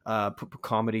to put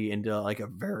comedy into like a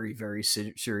very very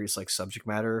serious like subject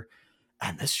matter,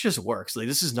 and this just works. Like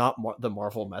this is not the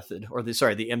Marvel method, or the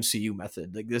MCU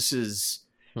method. Like this is,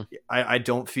 Hmm. I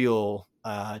don't feel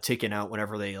taken out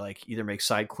whenever they like either make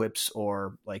side quips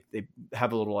or like they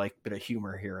have a little like bit of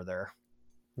humor here or there.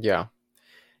 Yeah.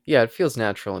 Yeah, it feels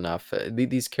natural enough.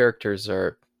 These characters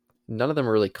are, none of them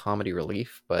are really comedy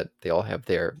relief, but they all have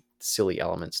their silly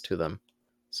elements to them.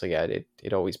 So yeah,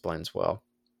 it always blends well.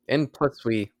 And plus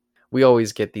we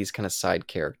always get these kind of side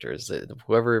characters.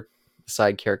 Whoever the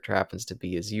side character happens to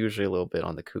be is usually a little bit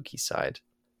on the kooky side.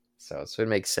 So it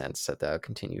makes sense that that'll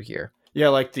continue here. Yeah,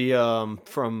 like the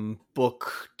from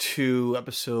book 2,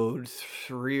 episode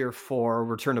 3 or 4,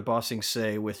 Return to Bossing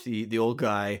Say, with the old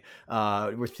guy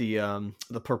with the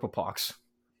purple pox.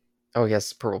 Oh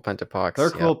yes, Purple Pentapox.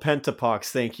 Purple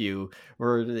Pentapox, thank you.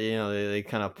 Where they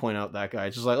kind of point out that guy.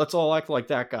 It's just like, let's all act like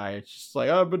that guy. It's just like,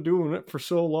 I've been doing it for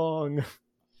so long.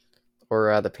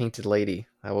 Or the Painted Lady.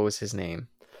 What was his name?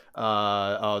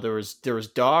 There was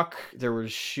Doc, there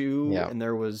was Shu, Yeah. and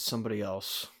there was somebody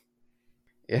else.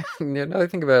 Yeah, now that I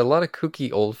think about it, a lot of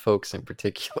kooky old folks in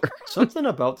particular. Something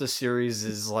about this series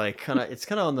is like it's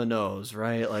kind of on the nose,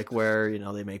 right? Like where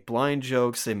they make blind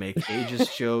jokes, they make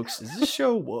ageist jokes. Is this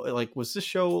show was this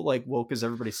show like woke as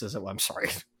everybody says it? Well, I'm sorry.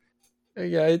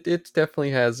 Yeah, it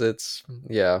definitely has its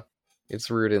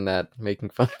root in that, making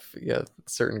fun of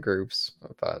certain groups. I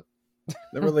thought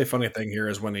The really funny thing here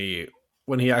is when he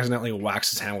accidentally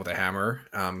whacks his hand with a hammer.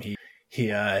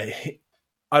 He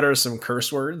utters some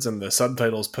curse words, and the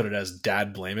subtitles put it as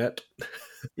 "Dad, blame it."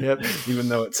 Yep. Even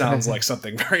though it sounds like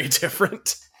something very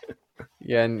different.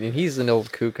 Yeah, and he's an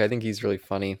old kook. I think he's really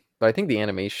funny, but I think the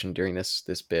animation during this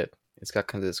bit, it's got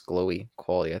kind of this glowy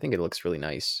quality. I think it looks really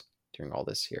nice during all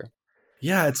this here.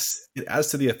 Yeah, it adds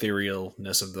to the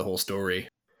etherealness of the whole story.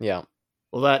 Yeah.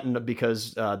 Well, that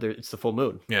because it's the full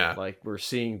moon. Yeah, like we're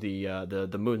seeing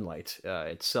the moonlight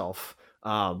itself.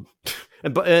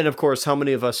 And of course, how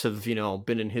many of us have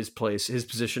been in his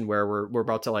position, where we're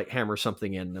about to like hammer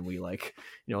something in, and we like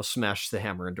smash the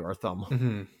hammer into our thumb.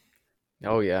 mm-hmm.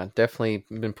 Oh yeah, definitely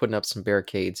been putting up some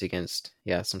barricades against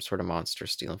some sort of monster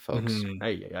stealing folks. Mm-hmm.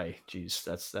 Hey, geez,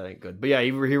 that ain't good. But yeah,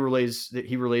 he relays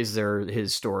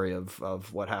his story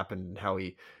of what happened, and how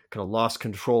he kind of lost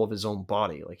control of his own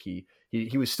body. Like he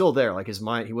was still there, like his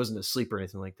mind, he wasn't asleep or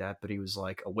anything like that, but he was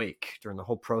like awake during the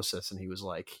whole process, and he was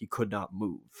like, he could not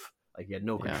move, like he had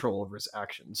no control over his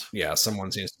actions. Yeah,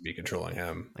 someone seems to be controlling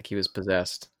him, Like he was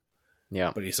possessed.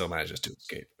 Yeah. but he still manages to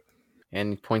escape.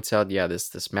 And he points out,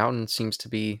 this mountain seems to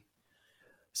be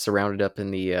surrounded up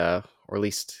in the or at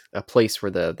least a place where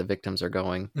the victims are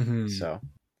going. Mm-hmm. So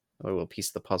a little piece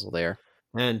of the puzzle there.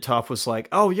 And Toph was like,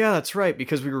 "Oh yeah, that's right,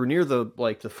 because we were near the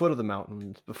foot of the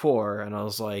mountain before." And I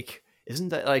was like, "Isn't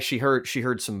that like she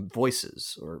heard some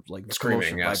voices or like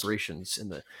Screaming, vibrations in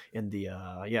the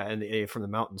from the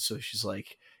mountain?" So she's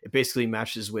like, it basically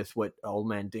matches with what Old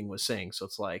Man Ding was saying. So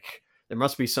it's like there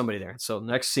must be somebody there. So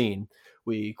next scene,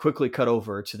 we quickly cut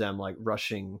over to them like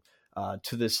rushing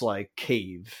to this like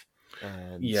cave.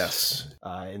 And yes,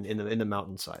 in the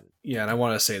mountainside. Yeah, and I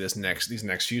want to say these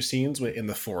next few scenes in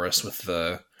the forest with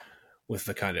the with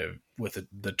the kind of with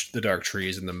the dark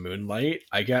trees and the moonlight.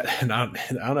 I get, and I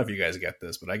don't know if you guys get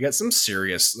this, but I get some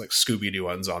serious like Scooby Doo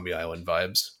on Zombie Island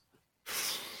vibes,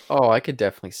 Oh, I could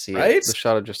definitely see it. right? The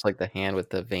shot of just like the hand with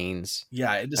the veins.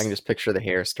 Yeah, it I can just just picture the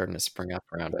hair starting to spring up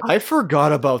around it. I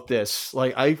forgot about this.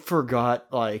 Like, I forgot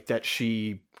like that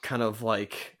she kind of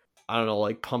like, I don't know,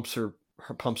 like pumps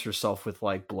herself with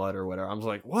like blood or whatever. I was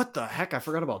like, what the heck? I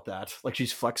forgot about that. Like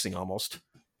she's flexing almost.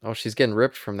 Oh, she's getting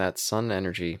ripped from that sun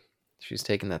energy. She's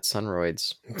taking that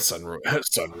sunroids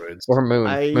sunroids. or moon.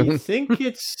 I Moon. think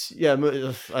it's yeah.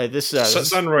 This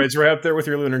Sunroids right up there with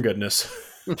your lunar goodness.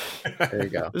 There you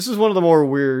go. this is one of the more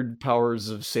weird powers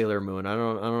of Sailor Moon. I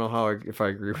don't know if I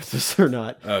agree with this or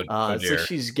not. Oh, It's like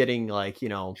she's getting like, you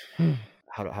know,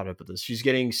 how do I put this? She's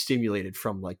getting stimulated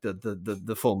from like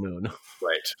the full moon.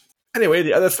 Right. Anyway,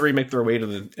 the other three make their way to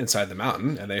the inside the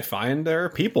mountain, and they find their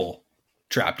people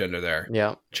trapped under there,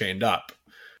 Yeah. chained up.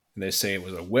 And they say it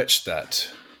was a witch that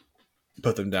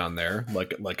put them down there,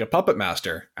 like a puppet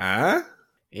master. Ah?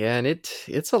 Yeah, and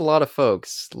it's a lot of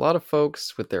folks. A lot of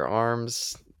folks with their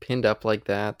arms pinned up like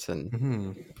that. And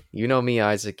Mm-hmm. you know me,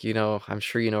 Isaac, you know, I'm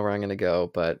sure you know where I'm gonna go,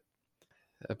 but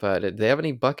do they have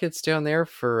any buckets down there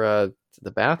for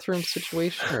the bathroom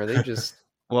situation, or are they just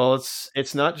Well,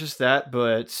 it's not just that,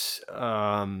 but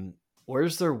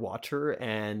where's their water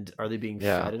and are they being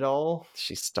Yeah. fed at all?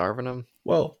 she's starving them?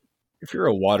 Well, if you're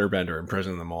a waterbender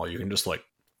imprisoning them all, you can just like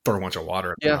throw a bunch of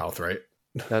water in Yeah. their mouth, right?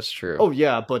 That's true. Oh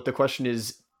yeah, but the question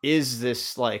is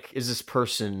this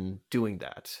person doing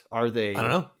that? Are they I don't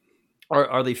know.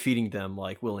 are they feeding them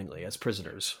like willingly as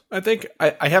prisoners? I think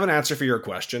I have an answer for your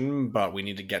question, but we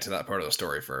need to get to that part of the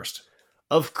story first.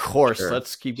 Of course, Sure,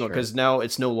 let's keep going sure. because now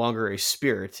it's no longer a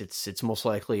spirit. It's most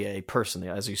likely a person.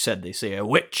 As you said, they say a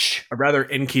witch. A rather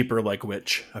innkeeper-like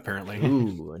witch, apparently.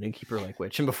 Ooh, an innkeeper like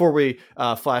witch. And before we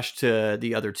flash to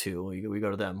the other two, we go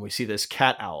to them. We see this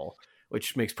cat owl,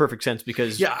 which makes perfect sense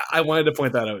because Yeah, I wanted to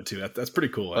point that out too. That's pretty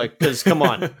cool. like because come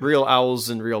on, real owls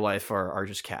in real life are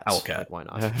just cats. Owl cat. Like, why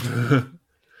not?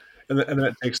 and then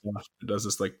it takes off. It does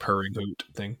this like purring hoot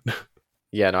thing.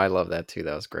 Yeah, no, I love that too.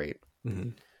 That was great.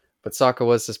 Mm-hmm. But Sokka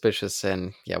was suspicious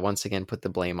and, yeah, once again put the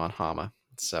blame on Hama.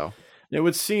 So, It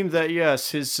would seem that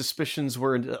yes, his suspicions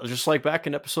were just like back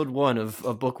in episode 1 of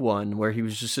book 1, where he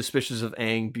was just suspicious of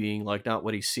Aang being like not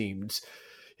what he seemed.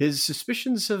 His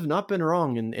suspicions have not been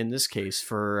wrong in this case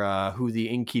for who the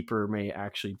innkeeper may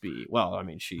actually be. Well, I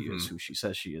mean, she is who she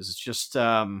says she is. It's just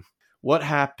what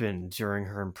happened during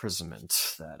her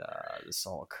imprisonment that this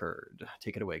all occurred.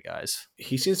 Take it away, guys.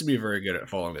 He seems to be very good at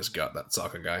following his gut, that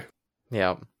Sokka guy.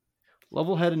 yeah.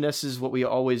 Level-headedness is what we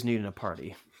always need in a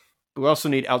party. But we also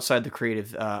need outside the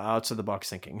creative, outside the box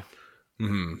thinking.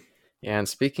 Mm-hmm. Yeah, and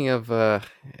speaking of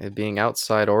it being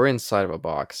outside or inside of a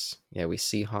box, yeah, we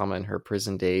see Hama in her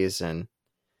prison days, and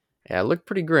yeah, it looked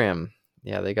pretty grim.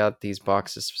 Yeah, they got these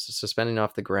boxes suspending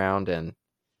off the ground and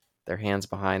their hands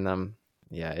behind them.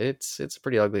 Yeah, it's a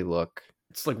pretty ugly look.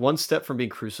 It's like one step from being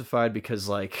crucified because,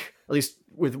 like, at least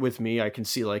with me, I can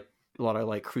see like a lot of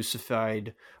like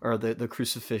crucified or the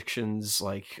crucifixions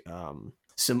like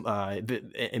some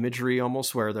imagery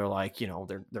almost where they're like, you know,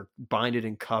 they're binded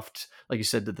and cuffed like you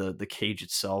said to the cage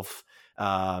itself,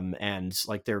 and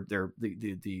like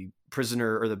the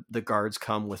prisoner or the guards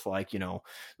come with like, you know,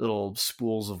 little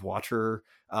spools of water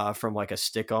from like a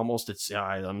stick almost. It's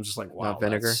I'm just like, wow, Not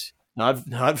vinegar? that's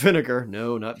not vinegar.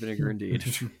 No, not vinegar indeed.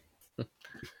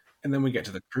 And then we get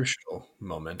to the crucial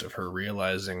moment of her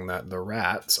realizing that the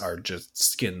rats are just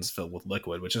skins filled with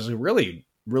liquid, which is a really,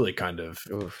 really kind of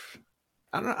Oof.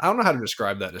 I don't know how to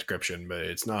describe that description, but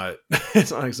it's not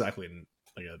it's not exactly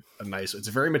like a nice. It's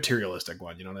a very materialistic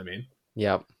one. You know what I mean?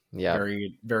 Yep. Yeah.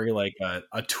 Very, very like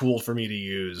a tool for me to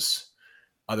use.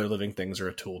 Other living things are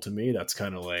a tool to me. That's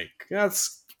kind of like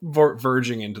that's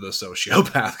verging into the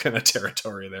sociopath kind of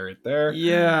territory there. Right there.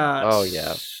 Yeah. Oh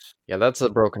yeah. Yeah, that's a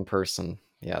broken person.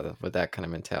 Yeah, with that kind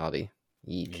of mentality.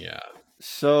 Eek. Yeah.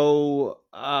 So,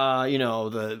 you know,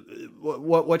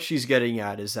 what she's getting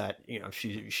at is that, you know,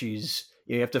 she's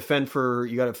you have to fend for,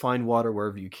 you got to find water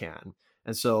wherever you can.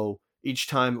 And so each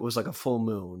time it was like a full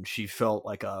moon, she felt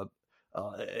like a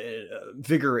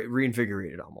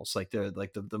reinvigorated almost like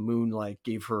the moon like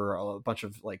gave her a bunch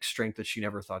of like strength that she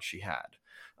never thought she had,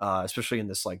 especially in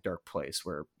this like dark place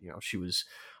where, you know, she was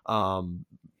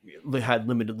had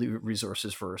limited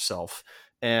resources for herself,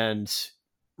 and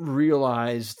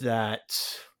realized that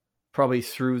probably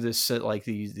through this like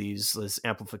this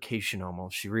amplification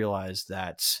almost, she realized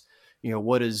that, you know,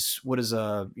 what is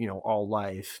you know, all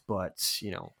life but,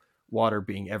 you know, water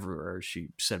being everywhere, as she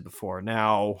said before.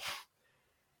 Now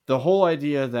the whole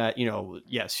idea that, you know,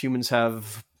 yes, humans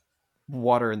have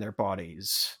water in their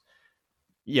bodies,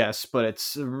 Yes, but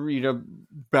it's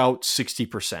about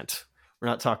 60%. We're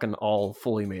not talking all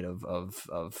fully made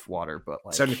of water, but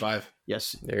like 75.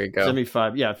 yes, There you go.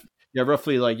 75. Yeah, yeah,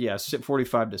 roughly like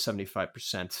 45 to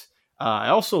 75%. I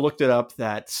also looked it up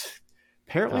that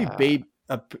apparently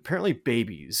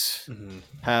babies Mm-hmm.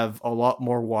 have a lot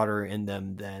more water in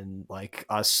them than like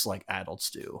us like adults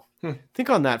do. Hmm. Think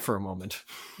on that for a moment.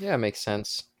 Yeah, makes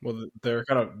sense. Well, they're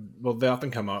kind of, well, they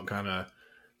often come out kind of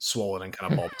swollen and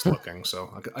kind of bulbous looking,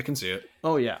 so I can see it.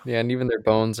 Oh yeah. Yeah, and even their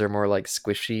bones are more like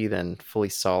squishy than fully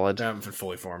solid. They haven't been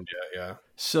fully formed yet, yeah.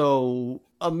 So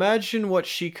imagine what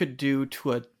she could do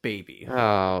to a baby.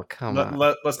 Oh, come on.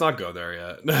 Let's not go there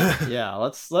yet. Yeah,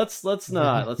 let's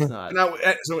not. Now,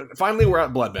 so finally we're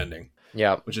at blood bending,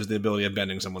 Yeah, which is the ability of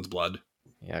bending someone's blood.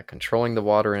 yeah, controlling the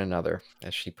water in another,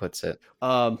 as she puts it.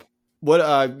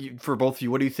 What for both of you,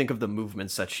 what do you think of the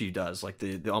movements that she does? Like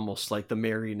the almost like the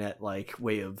marionette like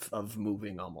way of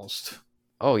moving almost.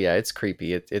 Oh yeah, it's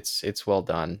creepy. It's well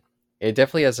done. It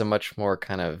definitely has a much more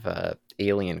kind of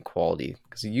alien quality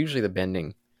because usually the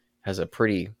bending has a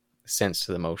pretty sense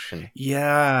to the motion.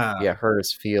 Yeah. Yeah,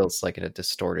 hers feels like in a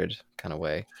distorted kind of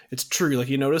way. It's true. Like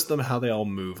you notice them how they all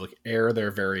move. Like air, they're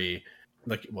very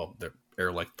like they're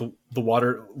air like the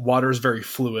water's very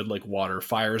fluid like water.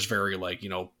 Fire's very like,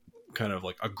 kind of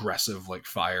like aggressive like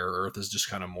fire. Earth is just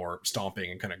kind of more stomping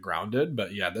and kind of grounded.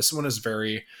 But yeah, this one is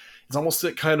very, it's almost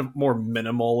like kind of more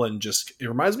minimal and just, it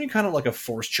reminds me kind of like a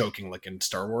force choking like in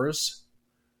Star Wars.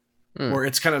 Where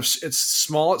it's kind of, it's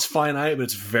small, it's finite, but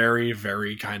it's very,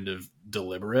 very kind of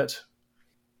deliberate.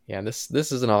 Yeah, this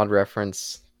is an odd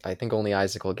reference. I think only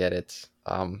Isaac will get it.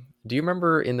 Do you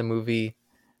remember in the movie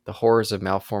The Horrors of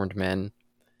Malformed Men,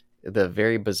 the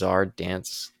very bizarre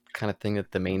dance kind of thing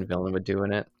that the main villain would do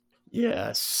in it?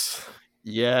 Yes.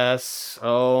 Yes.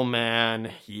 Oh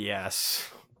man. Yes.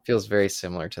 Feels very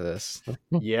similar to this.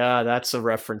 Yeah, that's a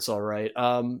reference, all right.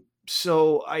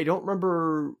 So I don't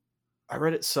remember. I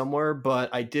read it somewhere, but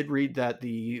I did read that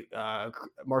the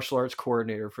martial arts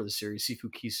coordinator for the series,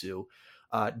 Sifu Kisu,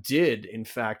 did in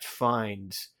fact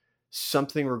find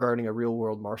something regarding a real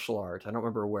world martial art. I don't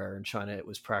remember where in China it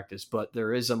was practiced, but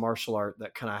there is a martial art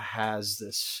that kind of has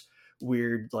this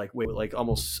weird, like, way, like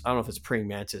almost, I don't know if it's praying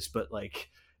mantis, but like,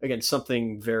 again,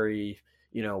 something very,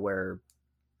 where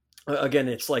again,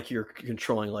 it's like you're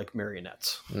controlling like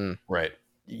marionettes. Right.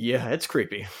 Yeah, it's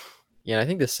creepy. Yeah, I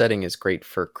think the setting is great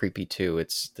for creepy too.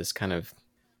 It's this kind of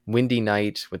windy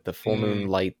night with the full moon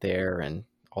light there and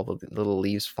all the little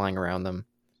leaves flying around them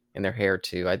in their hair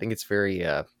too. I think it's very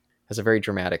has a very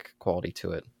dramatic quality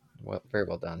to it. Well, very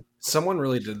well done. Someone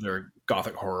really did their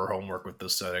gothic horror homework with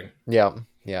this setting. Yeah,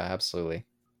 absolutely.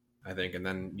 I think, and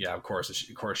then of course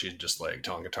she's just like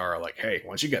telling Katara like, "Hey,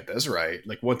 once you get this right,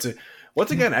 like once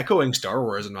again echoing Star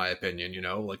Wars in my opinion,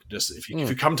 like just if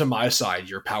you come to my side,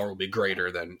 your power will be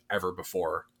greater than ever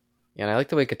before." Yeah, and I like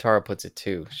the way Katara puts it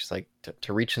too. She's like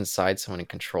to reach inside someone and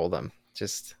control them.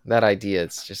 Just that idea,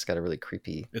 it's just got a really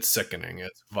creepy. It's sickening.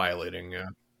 It's violating. Yeah.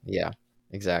 Yeah,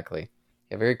 exactly.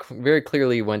 Yeah, very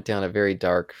clearly went down a very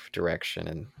dark direction,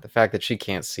 and the fact that she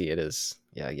can't see it is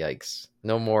yikes.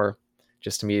 No more.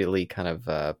 Just immediately kind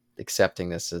of accepting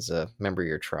this as a member of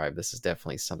your tribe. This is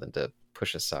definitely something to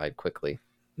push aside quickly.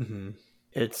 Mm-hmm.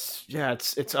 It's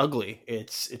ugly.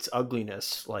 It's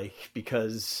ugliness, like,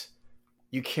 because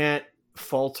you can't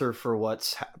falter for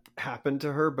what's happened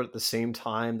to her, but at the same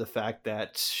time, the fact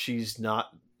that she's not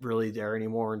really there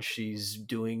anymore and she's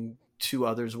doing to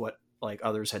others what like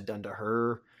others had done to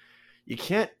her, you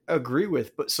can't agree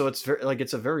with. But so it's very like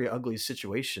it's a very ugly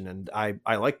situation, and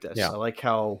I like this. I like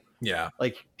how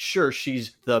like sure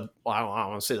she's the I don't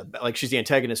want to say like she's the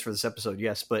antagonist for this episode,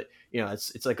 yes, but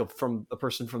it's like from a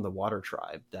person from the water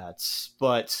tribe.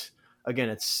 But again,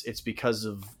 it's because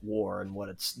of war and what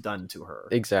it's done to her.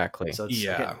 Exactly. So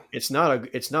it's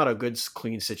not a good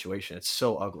clean situation. It's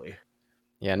so ugly.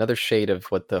 Yeah, another shade of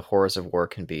what the horrors of war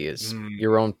can be is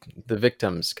the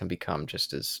victims can become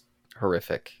just as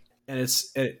horrific. And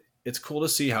it's cool to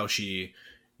see how she,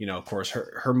 of course,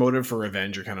 her motive for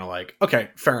revenge are kind of like, okay,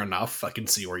 fair enough. I can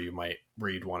see where you'd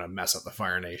want to mess up the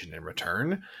Fire Nation in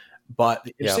return. But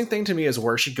the interesting thing to me is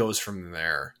where she goes from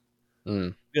there.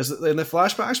 Because in the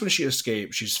flashbacks when she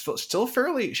escaped, she still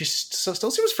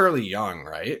seems fairly young,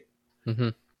 right? Mm-hmm.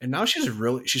 And now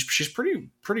she's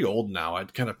pretty old now.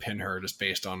 I'd kind of pin her just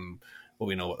based on what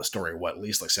we know about the story, at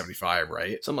least like 75,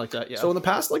 right? Something like that, yeah. So in the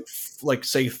past, like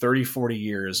say 30, 40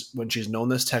 years, when she's known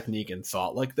this technique and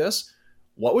thought like this,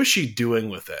 what was she doing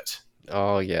with it?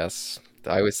 Oh, yes.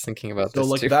 I was thinking about this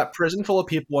like too. That prison full of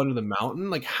people under the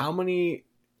mountain, like how many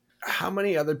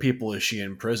other people has she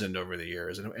imprisoned over the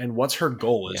years? And what's her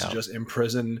goal? Is to just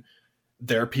imprison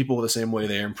their people the same way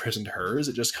they imprisoned hers.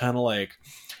 It just kind of like,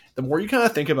 the more you kind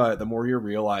of think about it, the more you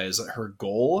realize that her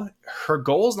goal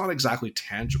is not exactly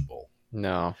tangible.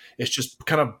 No. It's just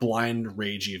kind of blind,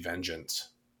 ragey vengeance.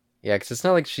 Yeah, because it's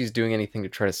not like she's doing anything to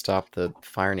try to stop the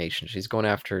Fire Nation. She's going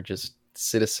after just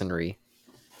citizenry.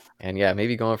 And yeah,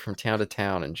 maybe going from town to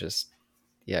town and just,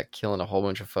 yeah, killing a whole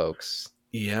bunch of folks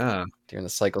Yeah. during the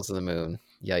cycles of the moon.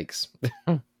 Yikes.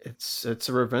 It's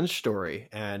a revenge story,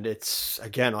 and it's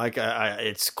again like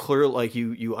it's clear, like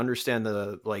you understand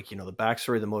the, like, you know, the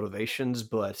backstory, the motivations,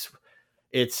 but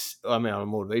it's, I mean, not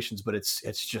motivations, but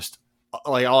it's just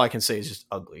like, all I can say is just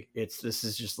ugly. This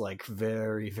is just like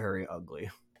very, very ugly.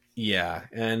 Yeah,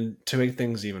 and to make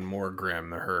things even more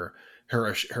grim, her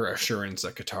assurance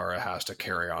that Katara has to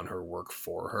carry on her work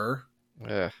for her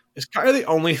Ugh. is kind of the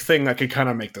only thing that could kind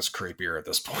of make this creepier at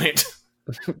this point.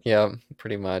 Yeah,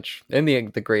 pretty much. And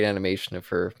the great animation of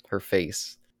her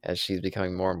face as she's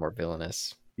becoming more and more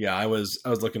villainous. Yeah, I was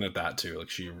looking at that too. Like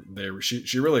she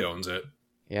really owns it.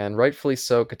 Yeah, and rightfully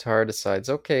so, Katara decides,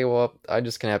 okay, well, I'm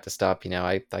just gonna have to stop you now.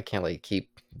 I can't let you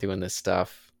keep doing this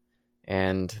stuff.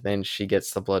 And then she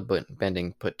gets the blood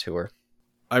bending put to her.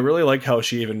 I really like how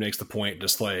she even makes the point,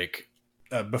 just like,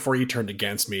 before you turned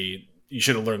against me, you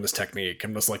should have learned this technique.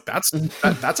 I'm just like, that's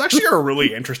actually a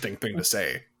really interesting thing to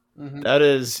say. Mm-hmm. That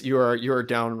is, you are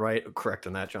downright correct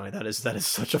on that, Johnny. That is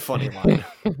such a funny line.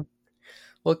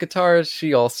 Well, Katara,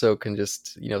 she also can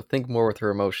just, think more with her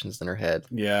emotions than her head.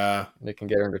 Yeah. And it can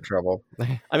get her into trouble.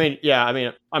 I mean,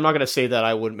 I'm not going to say that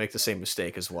I wouldn't make the same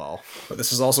mistake as well. But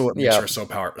this is also what makes her so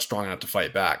strong enough to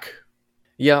fight back.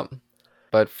 Yeah.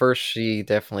 But first, she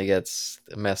definitely gets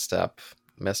messed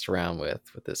around with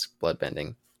this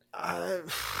bloodbending. But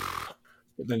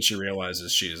then she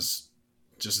realizes she's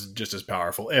just as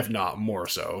powerful, if not more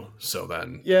so. So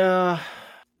then,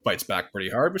 fights back pretty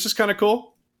hard, which is kind of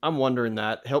cool. I'm wondering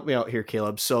that. Help me out here,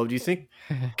 Caleb. So, do you think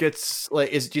it's do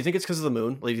you think it's because of the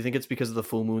moon? Like, do you think it's because of the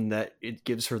full moon that it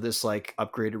gives her this like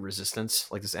upgraded resistance,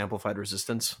 like this amplified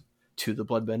resistance to the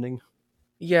bloodbending?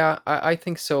 Yeah, I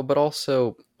think so. But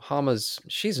also,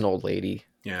 she's an old lady.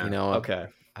 Yeah. Okay.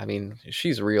 I mean,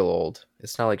 she's real old.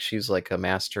 It's not like she's like a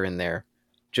master in there,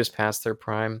 just past their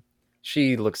prime.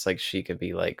 She looks like she could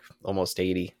be like almost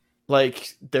 80.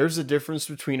 Like, there's a difference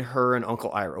between her and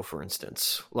Uncle Iroh, for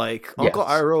instance. Like, Uncle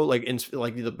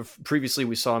Iroh, previously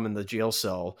we saw him in the jail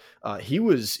cell. He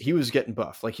was getting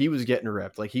buff. Like, he was getting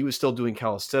ripped. Like, he was still doing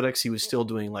calisthenics. He was still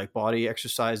doing like body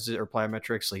exercises or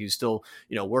plyometrics. Like, he was still,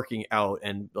 working out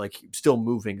and like still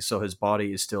moving. So his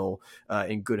body is still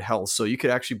in good health. So you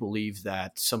could actually believe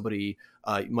that somebody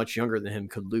much younger than him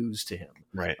could lose to him.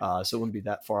 Right. So it wouldn't be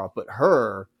that far off. But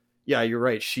her, yeah, you're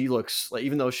right. She looks like,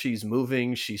 even though she's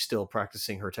moving, she's still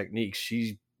practicing her techniques.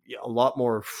 She's a lot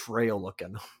more frail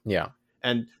looking. Yeah.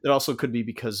 And it also could be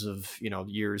because of,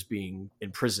 years being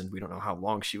imprisoned. We don't know how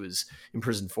long she was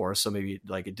imprisoned for. So maybe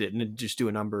like it didn't just do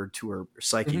a number to her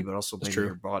psyche, but also maybe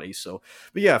her body. So,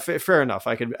 but yeah, fair enough.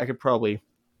 I could probably,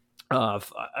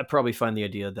 I'd probably find the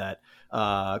idea that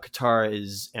Katara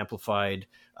is amplified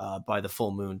by the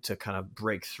full moon to kind of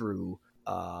break through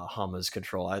Hama's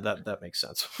control. That makes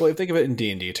sense. Well, if you think of it in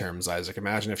D&D terms, Isaac,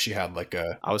 imagine if she had like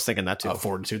I was thinking that too, a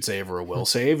fortitude save or a will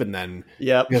save, and then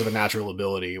because of a natural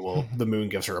ability, well, the moon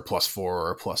gives her a +4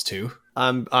 or a +2.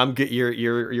 I'm good.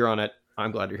 You're on it.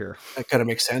 I'm glad you're here. That kind of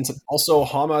makes sense. Also,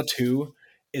 Hama too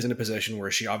is in a position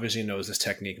where she obviously knows this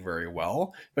technique very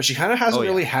well, but she kind of hasn't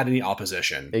really had any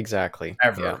opposition. Exactly.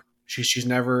 Ever. Yeah. She's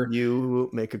never. You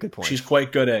make a good point. She's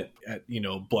quite good at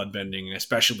blood bending,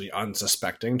 especially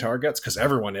unsuspecting targets, because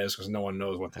everyone is, because no one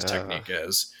knows what this technique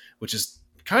is, which is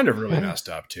kind of really messed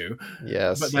up too.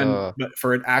 Yes. But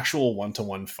for an actual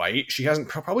 1-to-1 fight, she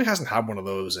probably hasn't had one of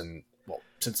those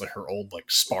since like her old like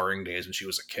sparring days when she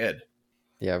was a kid.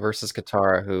 Yeah, versus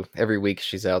Katara, who every week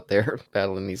she's out there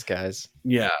battling these guys.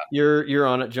 Yeah, you're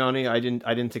on it, Johnny. I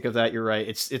didn't think of that. You're right.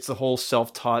 It's the whole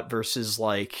self-taught versus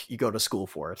like you go to school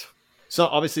for it. So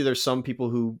obviously there's some people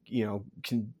who,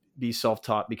 can be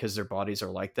self-taught because their bodies are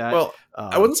like that. Well,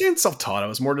 I wouldn't say it's self-taught. It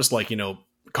was more just like,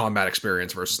 combat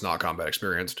experience versus not combat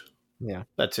experienced. Yeah,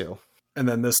 that too. And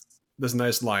then this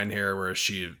nice line here where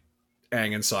Aang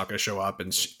and Sokka show up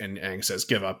and Aang says,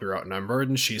 "Give up, you're outnumbered."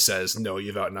 And she says, "No,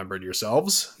 you've outnumbered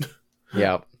yourselves."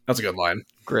 Yeah. That's a good line.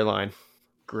 Great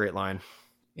line.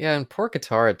 Yeah, and poor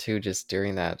Katara too, just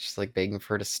during that, just like begging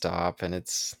for her to stop. And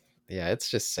it's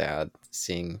just sad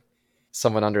seeing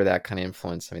someone under that kind of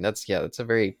influence. I mean, that's a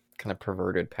very kind of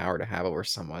perverted power to have over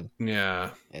someone. Yeah.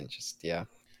 And just,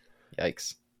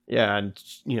 yikes. Yeah, and,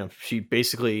 she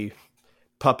basically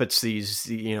puppets these,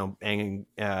 Aang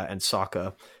and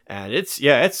Sokka. And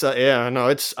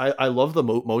I love the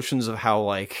motions of how,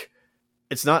 like,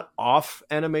 it's not off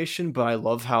animation, but I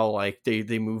love how like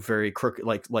they move very crooked,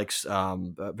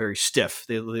 very stiff.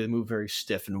 They move very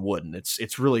stiff and wooden.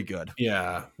 It's really good.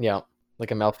 Yeah. Yeah,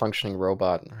 like a malfunctioning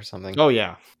robot or something. Oh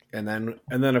yeah, And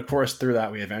then of course through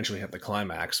that we eventually have the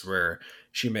climax where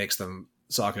she makes them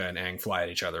Sokka and Aang fly at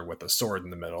each other with a sword in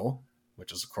the middle,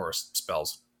 which is of course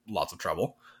spells lots of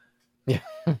trouble. Yeah.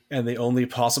 And the only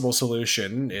possible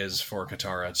solution is for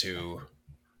Katara to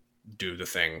do the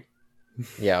thing.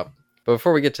 Yeah. But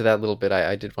before we get to that little bit,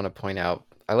 I did want to point out,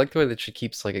 I like the way that she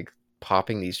keeps like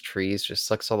popping these trees, just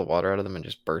sucks all the water out of them and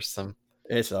just bursts them.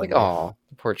 it's Like, ugly. oh,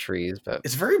 poor trees, but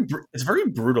It's very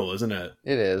brutal, isn't it?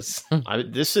 it is.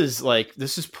 This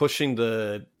is pushing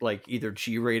the like either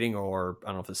G rating or I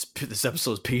don't know if this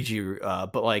episode is PG,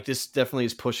 but like this definitely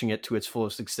is pushing it to its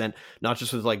fullest extent. Not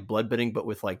just with like blood bending, but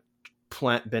with like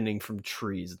plant bending from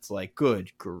trees. It's like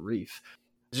good grief.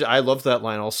 I love that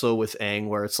line also with Aang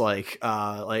where it's like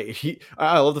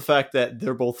I love the fact that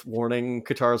they're both warning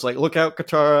Katara's like, look out,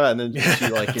 Katara, and then she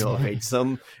like, hates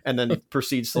them and then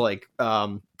proceeds to like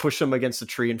push them against the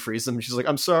tree and freeze them. And she's like,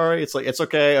 I'm sorry. It's like, it's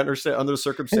okay. I understand under the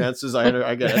circumstances.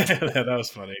 I get it. That was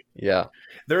funny. Yeah.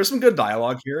 There's some good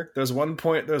dialogue here. There's one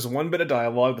bit of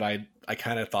dialogue that I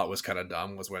kind of thought was kind of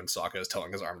dumb, was when Sokka is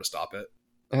telling his arm to stop it.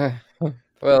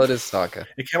 Well, it is Sokka.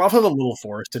 It came off of a little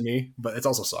forced to me, but it's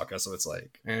also Sokka, so it's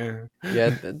like, eh. Yeah,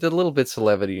 the little bits of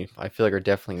levity I feel like are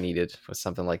definitely needed with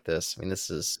something like this. I mean, this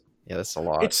is a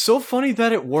lot. It's so funny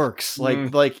that it works.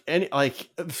 Mm.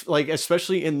 Like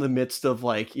especially in the midst of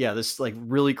like, this like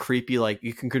really creepy, like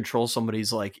you can control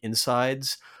somebody's like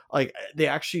insides. Like they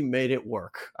actually made it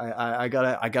work. I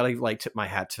gotta like tip my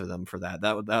hat to them for that.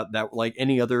 That like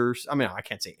any other. I mean, I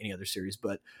can't say any other series,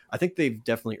 but I think they've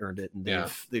definitely earned it, and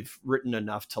they've written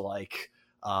enough to like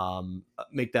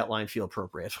make that line feel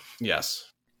appropriate.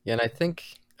 Yes. Yeah, and I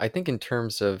think in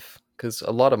terms of, because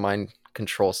a lot of mind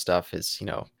control stuff is,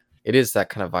 it is that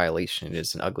kind of violation. It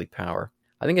is an ugly power.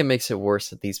 I think it makes it worse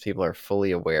that these people are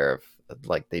fully aware of,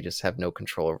 like, they just have no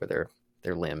control over their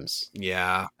limbs.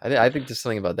 Yeah. I think there's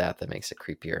something about that makes it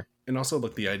creepier. And also,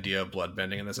 like, the idea of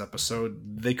bloodbending in this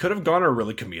episode, they could have gone a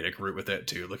really comedic route with it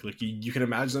too. Like you can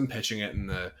imagine them pitching it in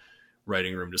the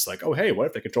writing room, just like, oh hey, what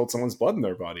if they controlled someone's blood in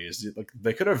their bodies? Like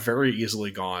they could have very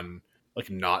easily gone like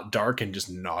not dark and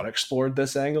just not explored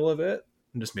this angle of it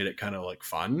and just made it kind of like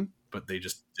fun, but they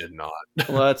just did not.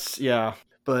 Well,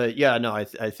 but yeah, no, I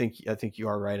think you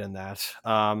are right in that.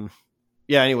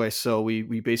 Anyway, so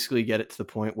we basically get it to the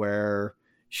point where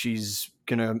she's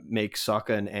gonna make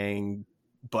Sokka and Aang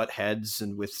butt heads,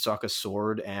 and with Sokka's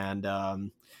sword,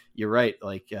 and you're right,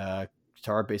 like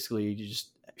Katara basically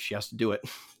she has to do it.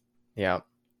 Yeah,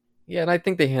 and I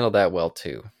think they handled that well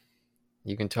too.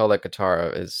 You can tell that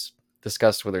Katara is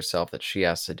disgusted with herself that she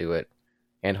has to do it,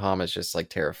 and Ham is just like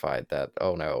terrified that,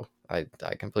 oh no, I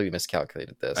completely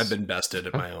miscalculated this. I've been bested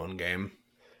at my own game.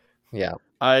 Yeah,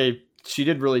 she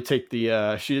did really take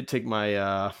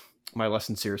my my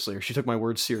lesson seriously, or she took my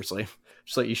words seriously.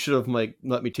 She's like, you should have like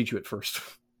let me teach you it first.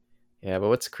 Yeah, but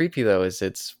what's creepy though is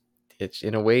it's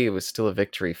in a way it was still a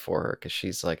victory for her, because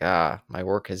she's like, my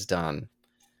work is done.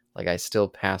 Like, I still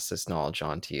pass this knowledge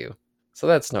on to you. So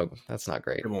that's not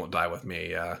great. It won't die with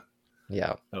me.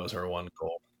 Yeah, that was her one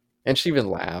goal. And she even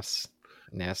laughs,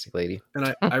 nasty lady.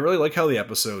 And I really like how the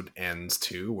episode ends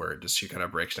too, where she kind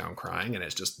of breaks down crying, and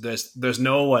it's just there's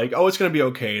no like, oh, it's gonna be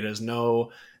okay. There's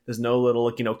no little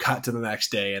like, cut to the next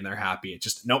day and they're happy. It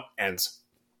just ends.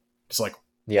 It's like,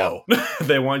 whoa.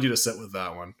 They wanted you to sit with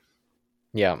that one.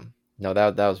 Yeah, no,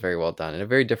 that was very well done, and a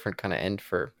very different kind of end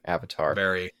for Avatar.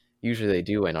 Very. Usually they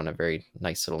do end on a very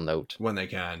nice little note when they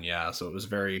can. Yeah, so it was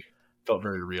felt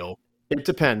very real. It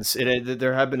depends.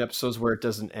 There have been episodes where it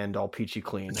doesn't end all peachy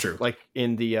clean. True. Like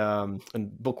in the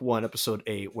in book 1, episode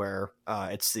 8, where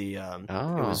it's the it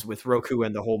was with Roku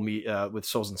and the whole with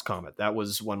Sozin's Comet. That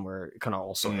was one where it kind of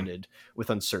also ended with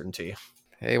uncertainty.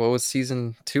 Hey, what was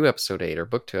season 2, episode 8, or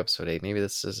book 2, episode 8? Maybe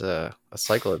this is a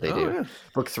cycle that they do. Yeah.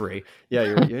 Book 3.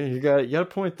 Yeah, you got a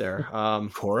point there.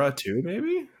 Korra 2,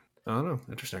 maybe. I don't know.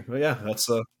 Interesting. But yeah, that's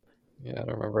yeah, I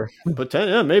don't remember. But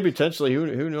maybe potentially,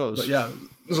 who knows? But yeah,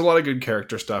 there's a lot of good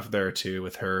character stuff there too,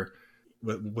 with her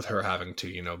having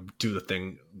to do the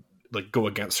thing, like go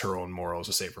against her own morals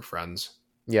to save her friends.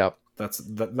 Yeah, that's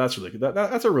really good.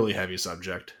 That's a really heavy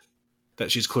subject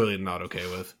that she's clearly not okay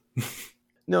with.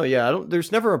 No, yeah, I don't.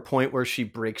 There's never a point where she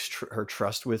breaks her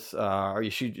trust with, or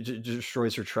she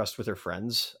destroys her trust with her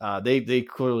friends. They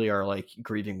clearly are like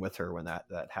grieving with her when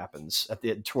that happens at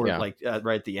the toward Yeah. like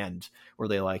right at the end, where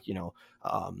they like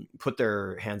put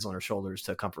their hands on her shoulders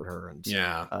to comfort her and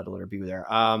Yeah. to let her be there.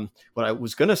 What I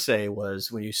was gonna say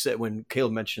was when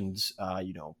Caleb mentioned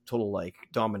total like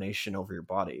domination over your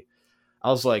body, I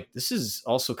was like, this is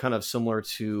also kind of similar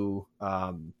to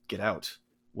Get Out, Mm.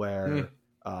 where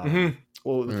Mm-hmm.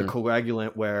 well, with the coagulant,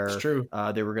 It's where true.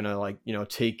 they were gonna like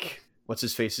take what's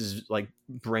his face's like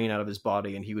brain out of his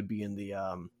body, and he would be in the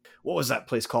what was that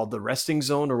place called, the resting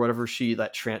zone or whatever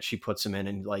that trance she puts him in,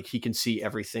 and like he can see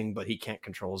everything, but he can't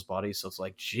control his body. So it's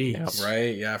like, geez,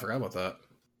 Right. Yeah, I forgot about that.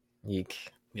 Yeek.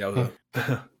 Yeah.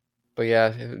 But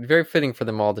yeah, very fitting for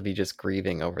them all to be just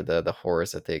grieving over the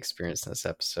horrors that they experienced in this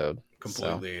episode.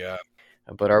 Completely. Yeah.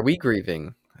 So, but are we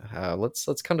grieving? Let's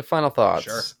come to final thoughts.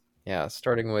 Sure. Yeah,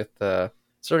 starting with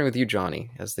you, Johnny,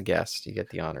 as the guest. You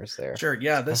get the honors there. Sure.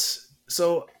 Yeah.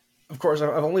 So, of course,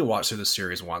 I've only watched through this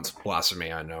series once.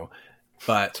 Blasphemy, I know,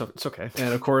 but it's okay.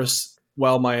 And of course,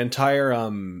 well, my entire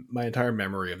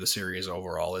memory of the series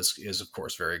overall is of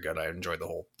course very good. I enjoyed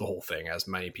the whole thing, as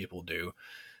many people do.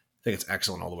 I think it's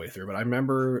excellent all the way through. But I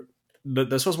remember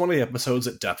this was one of the episodes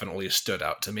that definitely stood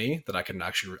out to me, that I can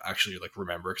actually like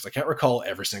remember, because I can't recall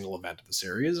every single event of the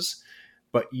series.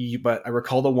 But I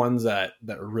recall the ones that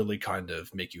really kind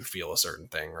of make you feel a certain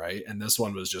thing, right? And this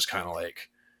one was just kind of like,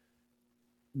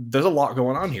 there's a lot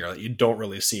going on here that you don't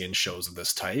really see in shows of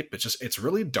this type. It's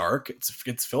really dark.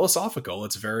 It's philosophical.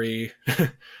 It's very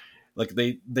like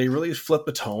they really flip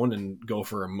the tone and go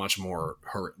for a much more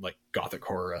like gothic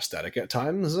horror aesthetic at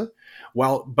times.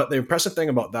 But the impressive thing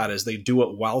about that is they do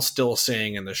it while still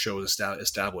staying in the show's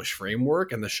established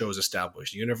framework and the show's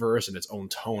established universe and its own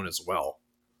tone as well.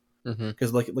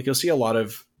 Because like you'll see a lot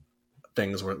of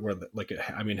things where like,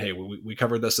 I mean, hey, we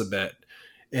covered this a bit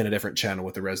in a different channel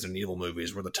with the Resident Evil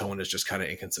movies, where the tone is just kind of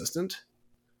inconsistent.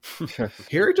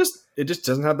 Here it just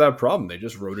doesn't have that problem. They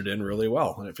just wrote it in really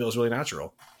well, and it feels really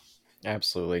natural.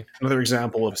 Absolutely. Another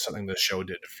example of something this show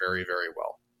did very, very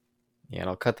well. Yeah, and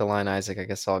I'll cut the line, Isaac. I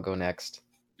guess I'll go next.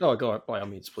 Oh, go by all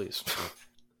means, please.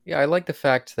 Yeah, I like the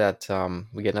fact that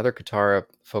we get another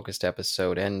Katara-focused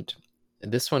episode, and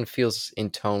this one feels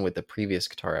in tone with the previous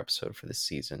Katara episode for this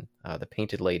season, The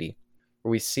Painted Lady,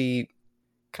 where we see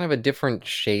kind of a different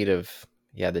shade of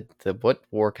the what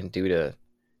war can do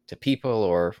to people,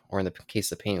 or in the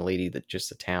case of the Painted Lady, that just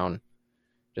the town,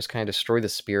 just kind of destroy the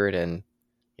spirit, and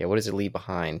what does it leave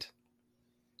behind?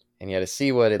 And to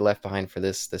see what it left behind for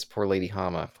this poor Lady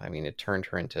Hama, I mean, it turned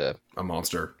her into a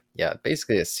monster. Yeah,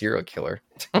 basically a serial killer,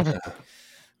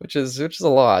 which is a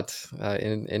lot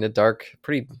in a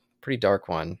pretty dark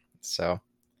one. So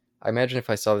I imagine if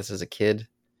I saw this as a kid,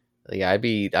 I'd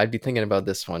be thinking about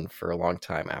this one for a long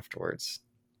time afterwards.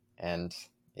 And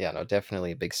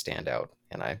definitely a big standout,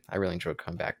 and I really enjoyed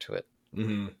coming back to it.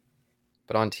 Mm-hmm.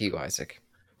 But on to you, Isaac.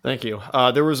 Thank you.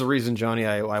 There was a reason, Johnny,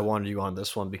 I wanted you on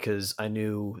this one, because I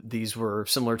knew these were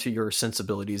similar to your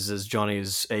sensibilities, as Johnny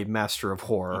is a master of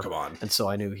horror. Oh, come on. And so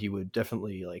I knew he would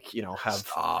definitely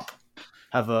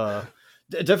have a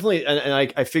definitely. And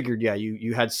I figured,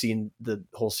 you had seen the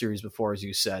whole series before, as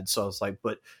you said. So I was like,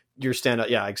 but your standout.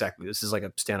 Yeah, exactly. This is like a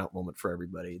standout moment for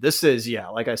everybody. This is,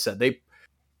 like I said,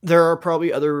 there are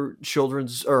probably other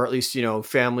children's, or at least,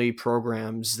 family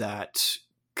programs that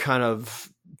kind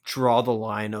of draw the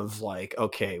line of like,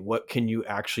 okay, what can you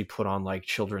actually put on like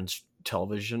children's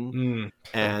television?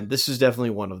 And this is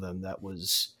definitely one of them that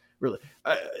was really,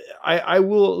 I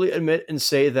will admit and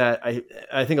say that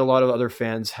I think a lot of other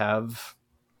fans have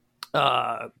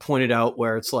pointed out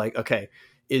where it's like, okay,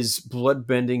 is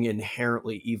bloodbending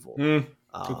inherently evil?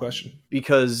 Good question.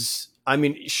 Because I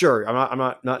mean, sure,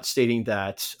 I'm not stating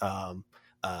that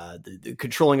the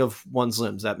controlling of one's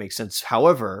limbs, that makes sense.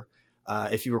 However,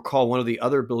 if you recall, one of the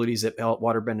other abilities that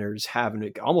waterbenders have, and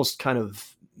it almost kind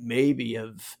of maybe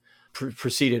have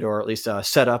preceded, or at least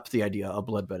set up the idea of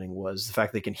bloodbending, was the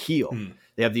fact they can heal.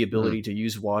 They have the ability to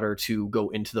use water to go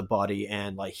into the body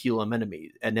and like heal an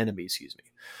enemy. Excuse me.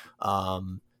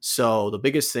 So the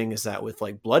biggest thing is that with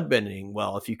like bloodbending,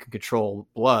 well, if you can control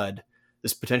blood,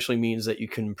 this potentially means that you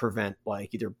can prevent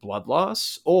like either blood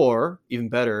loss, or even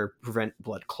better, prevent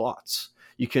blood clots.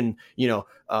 You can,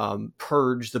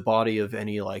 purge the body of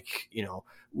any like,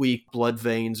 weak blood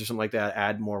veins or something like that,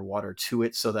 add more water to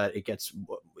it so that it gets,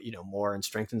 more and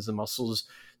strengthens the muscles.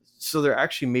 So there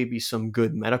actually may be some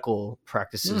good medical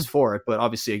practices for it. But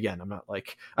obviously, again, I'm not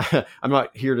like, I'm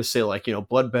not here to say like,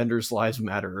 bloodbenders' lives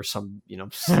matter or some,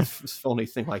 phony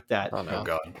thing like that. Oh no,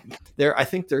 God. I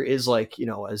think there is like,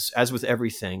 as with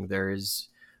everything, there is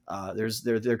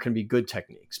there can be good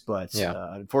techniques, but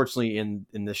Yeah. unfortunately,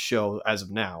 in this show as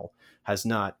of now, has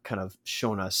not kind of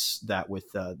shown us that with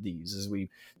these, as we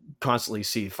constantly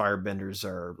see firebenders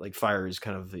are like fire is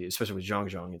kind of the, especially with Zhang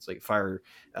Zhang, it's like fire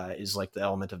is like the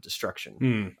element of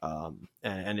destruction, Hmm.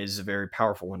 and is a very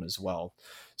powerful one as well.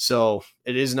 So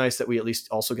it is nice that we at least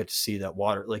also get to see that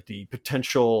water, like the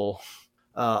potential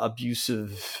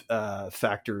abusive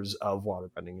factors of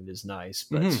waterbending. It is nice,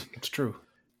 but It's true.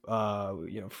 for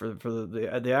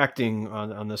the acting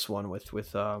on this one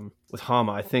with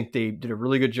Hama, I think they did a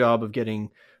really good job of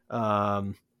getting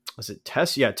was it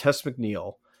Tess? Yeah, Tess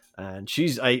McNeil. And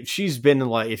she's been in,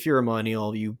 like, if you're a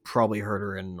millennial, you probably heard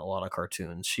her in a lot of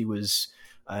cartoons. She was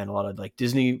in a lot of like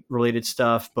Disney related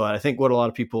stuff, but I think what a lot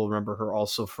of people remember her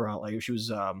also from, like, she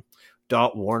was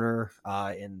Dot Warner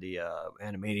in the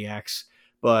Animaniacs.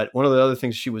 But one of the other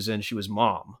things she was in, she was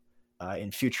Mom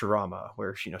in Futurama,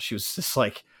 where she was just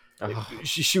like Oh,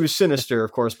 she was sinister,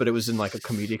 of course, but it was in like a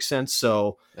comedic sense.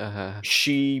 So uh-huh.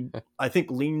 she, I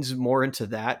think, leans more into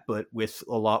that, but with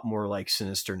a lot more like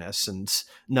sinisterness and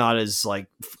not as like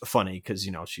funny, because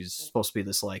she's supposed to be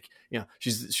this, like,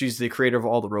 she's the creator of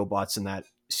all the robots in that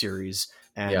series,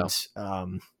 Yeah.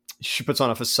 and she puts on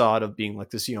a facade of being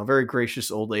like this, very gracious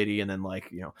old lady, and then,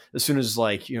 like, as soon as,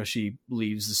 like, she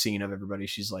leaves the scene of everybody,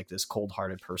 she's like this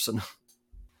cold-hearted person.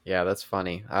 Yeah, that's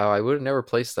funny. Oh, I would have never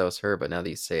placed that was her, but now that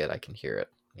you say it, I can hear it.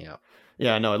 Yeah.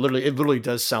 Yeah, no, it literally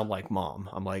does sound like Mom.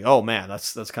 I'm like, oh man,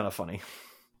 that's kind of funny.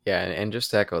 Yeah, and just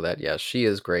to echo that, yeah, she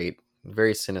is great,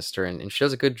 very sinister, and she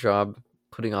does a good job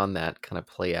putting on that kind of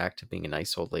play act of being a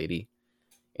nice old lady,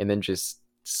 and then just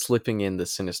slipping in the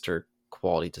sinister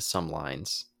quality to some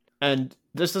lines. And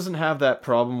this doesn't have that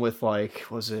problem with, like,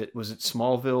 was it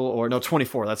Smallville, or no,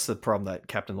 24. That's the problem that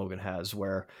Captain Logan has,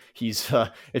 where he's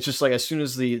it's just like, as soon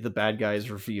as the bad guy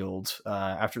is revealed,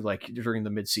 after, like, during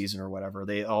the mid-season or whatever,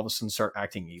 they all of a sudden start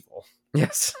acting evil.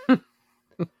 Yes,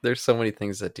 there's so many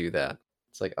things that do that.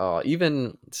 It's like, oh,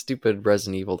 even stupid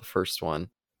Resident Evil, the first one,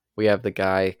 we have the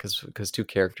guy, because two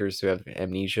characters who have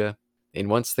amnesia, and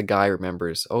once the guy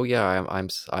remembers, oh yeah, I'm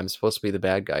supposed to be the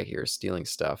bad guy here, stealing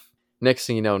stuff. Next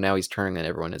thing you know, now he's turning on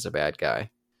everyone as a bad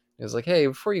guy. It was like, hey,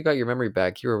 before you got your memory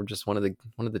back, you were just one of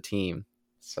the team.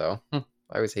 So I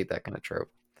always hate that kind of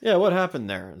trope. Yeah, what happened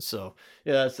there? And so,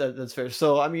 yeah, that's fair.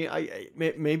 So, I mean,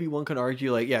 maybe one could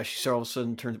argue, like, yeah, she all of a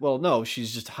sudden turns. Well, no,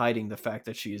 she's just hiding the fact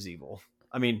that she is evil.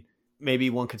 I mean,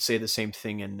 maybe one could say the same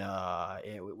thing in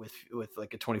with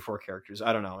like a 24 characters.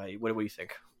 I don't know. Hey, what do you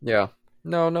think? Yeah,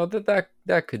 no,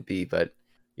 that could be, but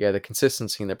yeah, the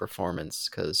consistency in the performance,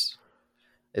 because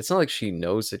it's not like she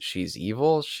knows that she's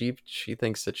evil. She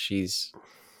thinks that she's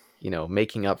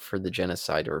making up for the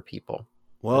genocide of her people.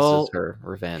 This is Well, her here's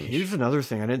revenge. another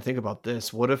thing. I didn't think about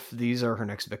this. What if these are her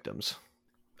next victims?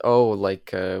 Oh, like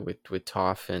with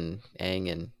Toph and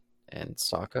Aang and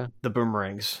Sokka. The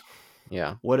boomerangs.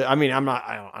 Yeah, What, I mean,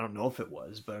 I don't know if it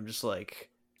was, but I'm just like,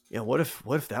 what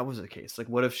if that was the case? Like,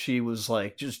 what if she was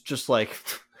like just like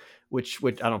which I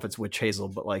don't know if it's Witch Hazel,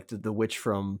 but like the witch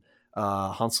from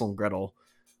Hansel and Gretel.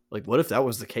 Like, what if that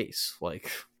was the case?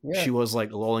 Like, yeah. she was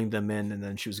like lulling them in, and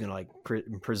then she was gonna like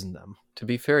imprison them. To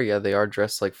be fair, yeah, they are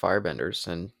dressed like firebenders,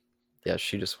 and yeah,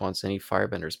 she just wants any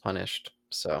firebenders punished.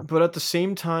 So But at the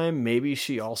same time, maybe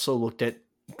she also looked at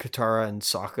Katara and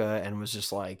Sokka and was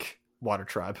just like, Water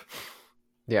Tribe.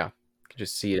 yeah, you can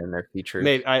just see it in their Maybe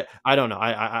features. I don't know.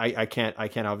 I can't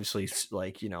obviously,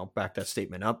 like, back that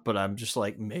statement up, but I'm just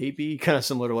like, maybe kind of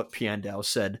similar to what Piandao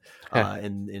said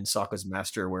in Sokka's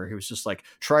Master, where he was just like,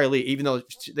 try Lee, even though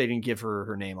they didn't give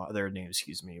her name, their name,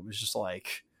 excuse me. It was just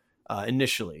like,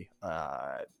 initially,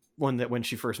 when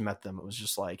she first met them, it was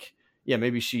just like, yeah,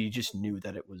 maybe she just knew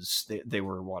that it was they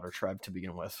were a Water Tribe to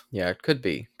begin with. Yeah, it could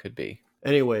be.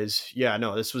 Anyways, yeah,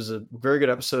 no, this was a very good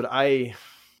episode.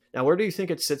 Now, where do you think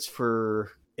it sits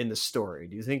for in the story?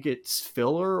 Do you think it's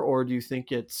filler, or do you think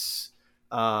it's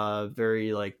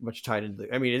very, like, much tied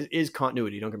into I mean, it is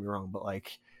continuity, don't get me wrong, but,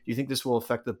 like, do you think this will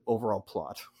affect the overall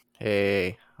plot?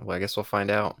 Hey, well, I guess we'll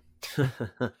find out.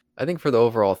 I think for the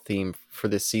overall theme for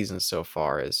this season so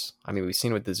far is, I mean, we've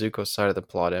seen with the Zuko side of the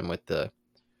plot and with the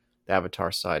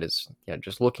Avatar side is, yeah,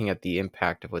 just looking at the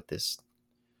impact of what this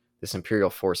Imperial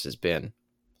force has been,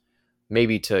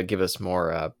 maybe to give us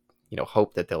more,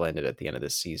 hope that they'll end it at the end of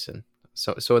this season.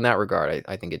 So in that regard,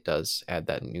 I think it does add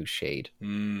that new shade,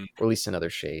 or at least another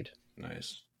shade.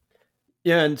 Nice.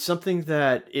 Yeah, and something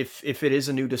that, if it is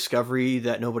a new discovery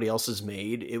that nobody else has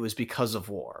made, it was because of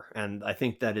war, and I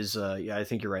think that is, yeah, I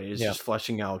think you're right. It is Yeah. just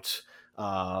fleshing out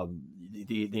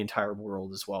the entire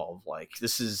world as well. Of, like,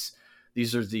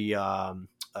 these are the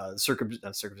not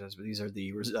circumstances, but these are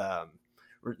the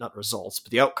not results,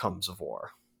 but the outcomes of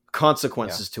war.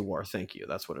 consequences to war. Thank you.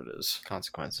 That's what it is.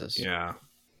 Consequences. Yeah.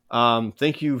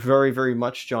 Thank you very, very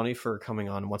much, Johnny, for coming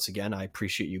on once again. I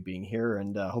appreciate you being here,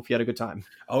 and hope you had a good time.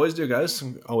 Always do, guys.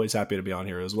 I'm always happy to be on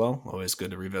here as well. Always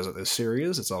good to revisit this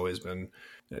series. It's always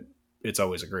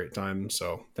a great time.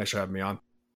 So thanks for having me on.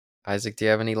 Isaac, do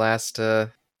you have any last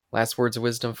words of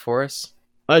wisdom for us?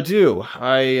 I do.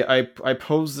 I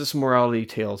pose this morality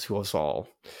tale to us all.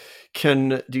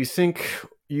 Do you think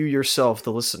you yourself,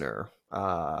 the listener,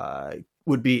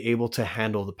 would be able to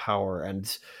handle the power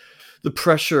and the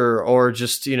pressure, or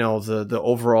just, the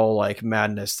overall like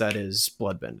madness that is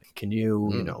bloodbending? Can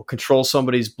you control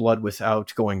somebody's blood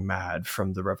without going mad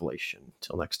from the revelation?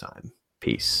 Till next time,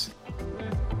 peace.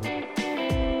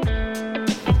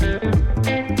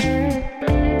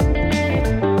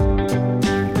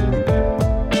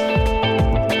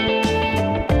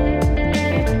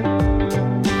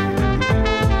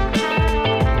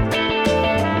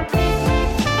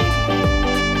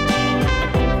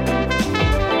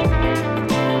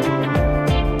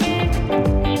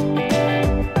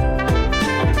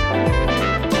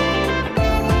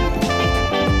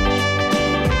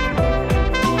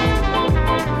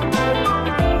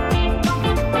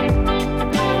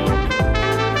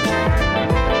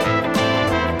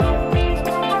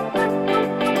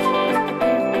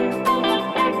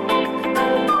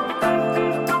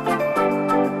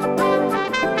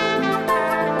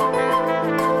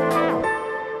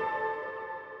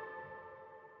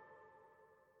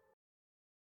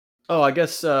 Oh, I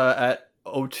guess at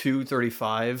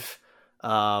 02:35,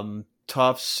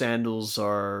 Toph's sandals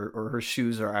or her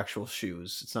shoes are actual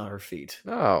shoes. It's not her feet.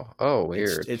 Oh,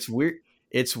 weird. It's weird.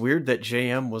 It's weird that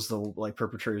JM was the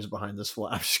perpetrators behind this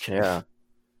flap. I'm just kidding. Yeah.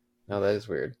 No, that is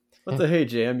weird. What the hey,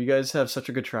 JM? You guys have such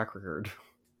a good track record.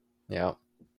 Yeah.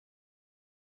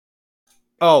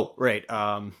 Oh, right.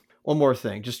 One more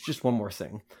thing. Just one more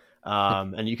thing.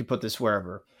 And you can put this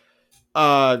wherever.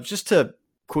 Just to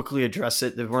quickly address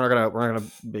it. We're not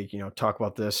gonna talk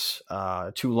about this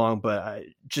too long, but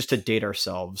just to date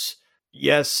ourselves.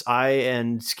 Yes, I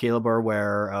and Caleb are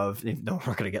aware of. No, we're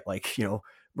not gonna get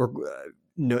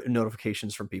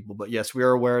notifications from people, but yes, we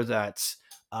are aware that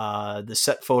the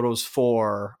set photos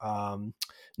for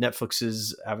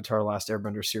Netflix's Avatar: Last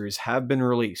Airbender series have been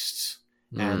released,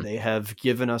 and they have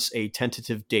given us a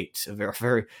tentative date, a very,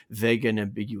 very vague and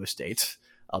ambiguous date,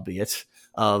 albeit,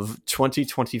 of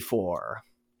 2024.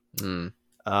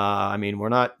 I mean, we're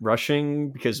not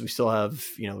rushing because we still have,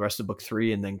 the rest of book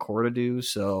 3 and then core to do.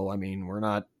 So, I mean, we're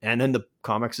not, and then the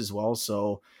comics as well.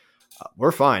 So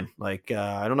we're fine. Like,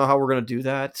 I don't know how we're going to do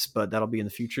that, but that'll be in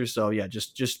the future. So yeah,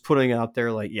 just putting it out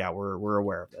there. Like, yeah, we're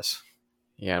aware of this.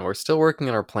 Yeah. And we're still working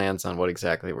on our plans on what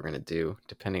exactly we're going to do,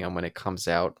 depending on when it comes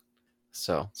out.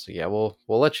 So yeah, we'll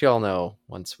let you all know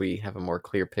once we have a more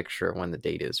clear picture of when the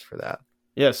date is for that.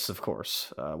 Yes, of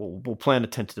course. We'll plan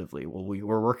it tentatively.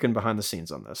 We're working behind the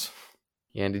scenes on this.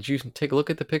 Yeah, and did you take a look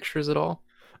at the pictures at all?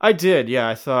 I did. Yeah,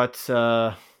 I thought.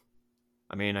 I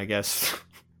mean, I guess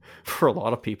for a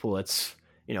lot of people, it's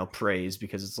praise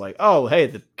because it's like, oh, hey,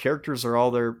 the characters are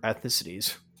all their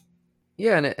ethnicities.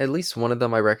 Yeah, and at least one of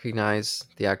them I recognize,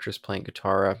 the actress playing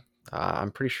Katara.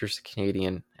 I'm pretty sure she's a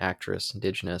Canadian actress,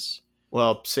 Indigenous.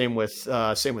 Well, same with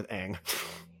Aang.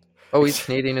 Oh, he's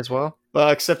Canadian as well?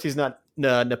 Except he's not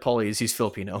Nepalese, he's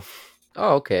Filipino.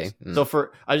 Oh, okay. So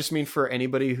I just mean for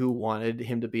anybody who wanted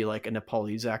him to be like a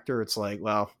Nepalese actor, it's like,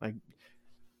 well,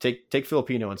 take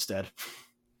Filipino instead.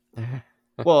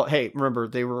 Well, hey, remember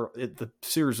the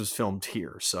series was filmed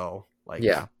here, so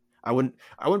yeah, I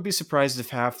wouldn't be surprised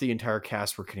if half the entire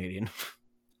cast were Canadian.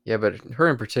 Yeah, but her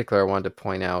in particular, I wanted to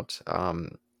point out.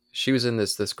 She was in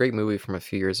this great movie from a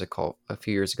few years ago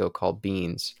called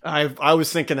Beans. I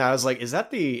was thinking, I was like, is that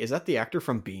the actor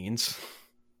from Beans?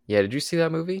 Yeah, did you see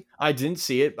that movie? I didn't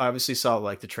see it. I obviously saw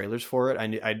the trailers for it.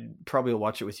 I'd probably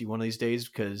watch it with you one of these days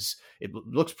because it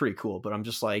looks pretty cool. But I'm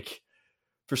just like,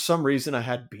 for some reason, I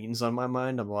had Beans on my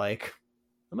mind. I'm like,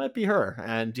 it might be her.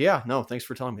 And yeah, no, thanks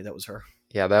for telling me that was her.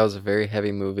 Yeah, that was a very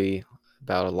heavy movie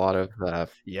about a lot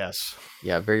of yes,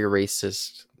 yeah, very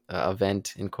racist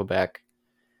event in Quebec.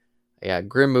 Yeah,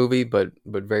 grim movie, but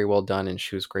very well done, and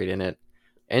she was great in it.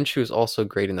 And she was also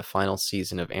great in the final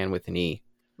season of Anne with an E.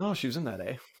 Oh, she was in that,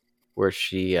 eh? Where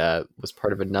she was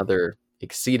part of another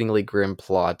exceedingly grim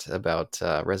plot about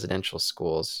residential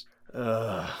schools.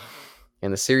 And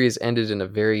the series ended in a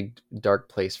very dark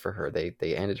place for her.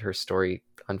 They ended her story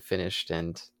unfinished,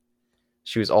 and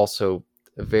she was also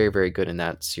very, very good in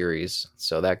that series.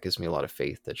 So that gives me a lot of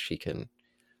faith that she can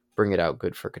bring it out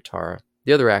good for Katara.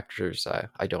 The other actors,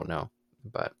 I don't know,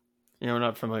 but We're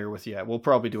not familiar with yet. We'll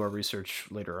probably do our research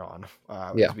later on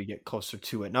Yeah, as we get closer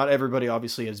to it. Not everybody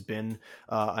obviously has been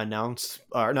announced,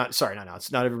 or not. Sorry, not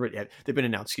announced. Not everybody. They've been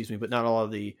announced. Excuse me, but not all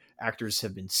of the actors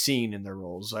have been seen in their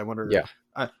roles. I wonder. yeah.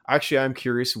 Actually, I'm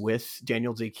curious with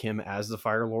Daniel Day Kim as the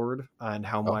Fire Lord and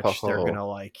how much they're Oh, gonna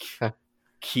like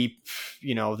keep,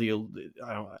 the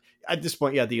I don't at this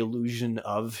point, yeah, the illusion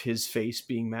of his face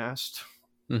being masked.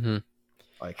 mm-hmm.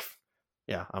 Like,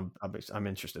 yeah, I'm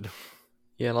interested.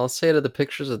 Yeah, and I'll say out of the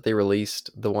pictures that they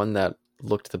released, the one that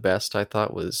looked the best I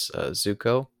thought was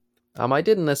Zuko. I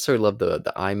didn't necessarily love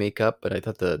the eye makeup, but I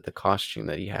thought the costume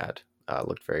that he had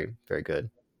looked very very good.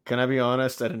 Can I be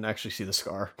honest? I didn't actually see the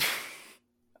scar.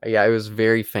 Yeah, it was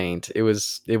very faint. It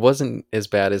wasn't as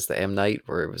bad as the M Night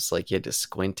where it was like you had to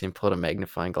squint and put a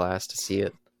magnifying glass to see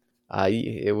it.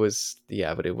 It was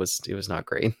yeah, but it was not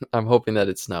great. I'm hoping that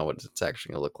it's not what it's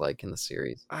actually gonna look like in the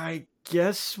series. I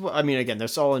guess. Well, I mean, again,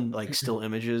 that's all in like still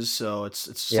images, so it's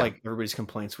just Yeah. like everybody's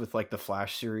complaints with like the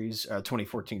Flash series,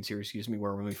 2014 series, excuse me,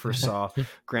 where when we first saw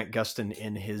Grant Gustin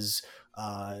in his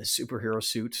superhero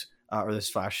suit, or this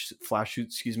Flash suit,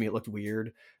 excuse me, it looked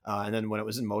weird. And then when it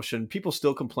was in motion, people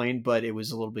still complained, but it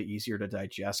was a little bit easier to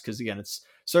digest because again, it's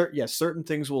certain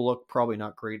things will look probably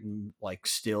not great in like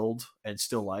stilled and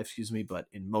still life, excuse me, but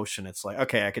in motion, it's like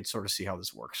okay, I could sort of see how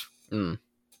this works. Mm,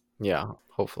 yeah,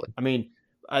 hopefully. I mean,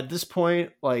 at this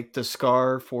point, like the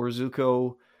scar for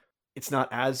Zuko, it's not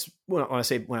as when I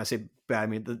say bad. I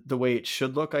mean the way it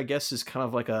should look, I guess, is kind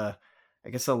of like a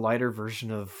lighter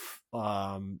version of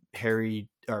Harry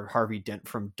or Harvey Dent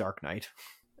from Dark Knight.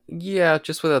 Yeah,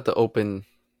 just without the open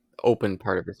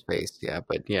part of his face. Yeah,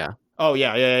 but yeah. Oh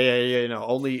yeah. No,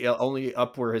 only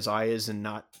up where his eye is, and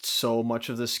not so much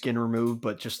of the skin removed,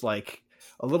 but just like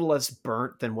a little less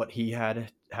burnt than what he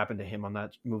had happened to him on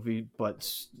that movie, but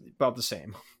about the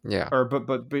same, Yeah. or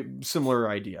but similar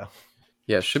idea.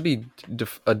 Yeah, it should be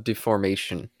a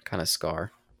deformation kind of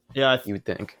scar, Yeah, you would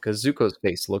think, because Zuko's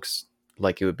face looks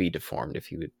like it would be deformed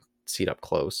if you would see it up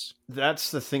close.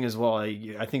 that's the thing as well.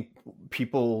 I think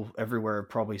people everywhere have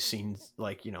probably seen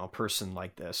like a person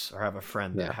like this, or have a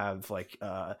friend that Yeah. have like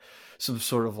some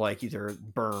sort of like either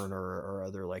burn or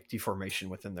other like deformation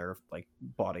within their like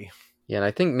body. Yeah, and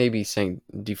I think maybe saying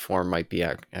deform might be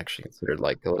actually considered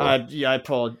like a little. Yeah, I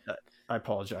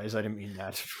apologize. I didn't mean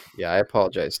that. Yeah, I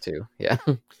apologize too. Yeah,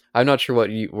 I'm not sure what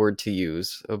word to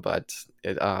use, but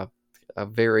a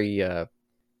very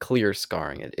clear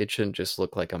scarring. It shouldn't just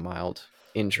look like a mild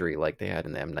injury like they had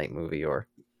in the M Night movie. Or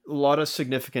A lot of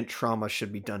significant trauma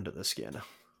should be done to the skin.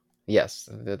 yes,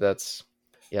 that's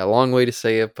yeah, a long way to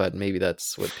say it, but maybe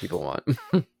that's what people want.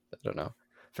 I don't know.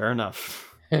 Fair enough.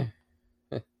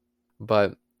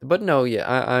 But no, yeah,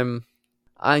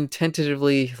 I'm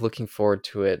tentatively looking forward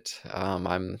to it.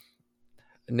 I'm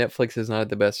Netflix has not had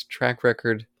the best track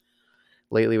record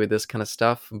lately with this kind of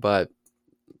stuff, but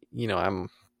I'm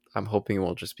hoping it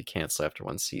won't just be canceled after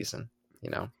one season.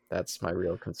 That's my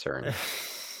real concern.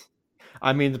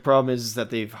 I mean, the problem is that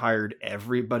they've hired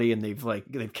everybody and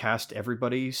they've cast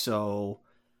everybody, so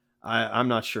I'm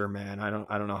not sure, man. I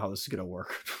don't know how this is gonna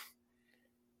work.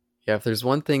 Yeah, if there's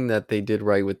one thing that they did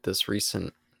right with this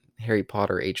recent Harry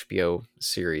Potter HBO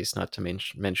series, not to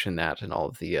mention that and all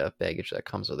of the baggage that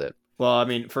comes with it. Well, I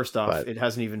mean, first off, But it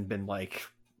hasn't even been like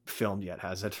filmed yet,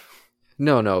 has it?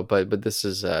 no, but this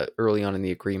is early on in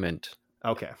the agreement.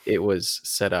 Okay. It was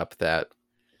set up that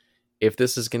if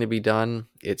this is going to be done,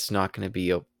 it's not going to be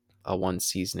a one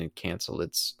season and canceled.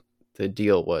 The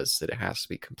deal was that it has to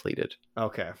be completed.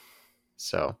 Okay.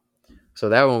 So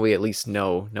that one we at least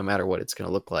know, no matter what it's going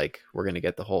to look like, we're going to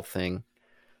get the whole thing.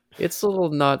 It's a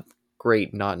little not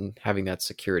great not having that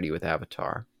security with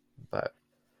Avatar, but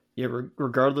Yeah,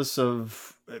 regardless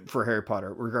of for Harry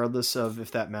Potter, regardless of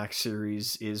if that Max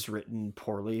series is written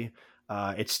poorly,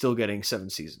 it's still getting 7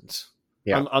 seasons.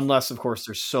 yeah, Unless, of course,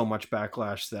 there's so much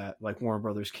backlash that like Warner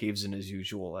Brothers caves in as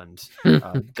usual and does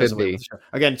could away with be. the show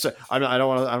again. So I don't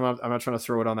want to. I'm not trying to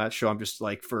throw it on that show. I'm just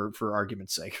like for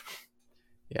argument's sake.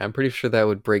 Yeah, I'm pretty sure that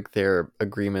would break their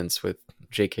agreements with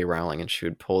J.K. Rowling, and she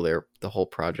would pull the whole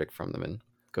project from them and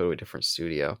go to a different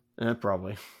studio.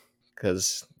 Probably.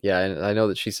 Because yeah, I know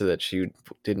that she said that she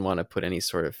didn't want to put any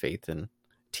sort of faith in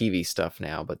TV stuff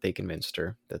now, but they convinced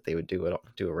her that they would do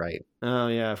it right. Oh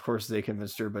yeah, of course they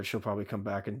convinced her, but she'll probably come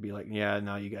back and be like, "Yeah,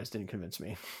 no, you guys didn't convince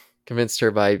me." Convinced her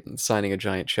by signing a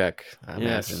giant check. I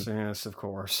Yes, imagine. yes, of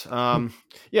course.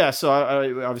 Yeah. So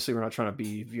obviously we're not trying to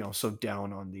be so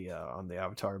down on the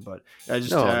Avatar, but No, I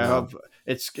no. hope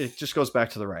it just goes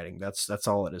back to the writing. That's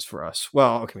all it is for us.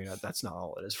 Well, okay, I mean, that's not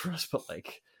all it is for us, but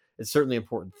like it's certainly an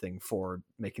important thing for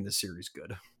making the series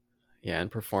good. Yeah,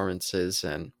 and performances,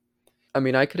 and I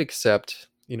mean, I could accept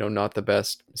not the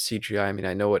best CGI. I mean,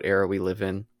 I know what era we live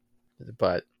in,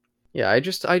 but yeah, I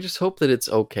just hope that it's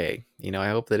okay. I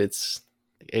hope that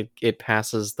it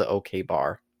passes the okay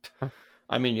bar.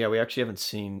 I mean, yeah, we actually haven't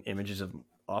seen images of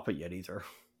Appa yet either.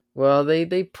 Well,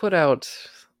 they put out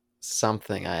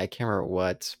something. I can't remember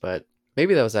what, but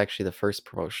maybe that was actually the first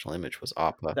promotional image was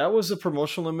Appa. That was a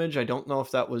promotional image. I don't know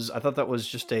if that was. I thought that was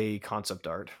just a concept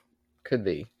art. Could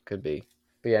be, could be.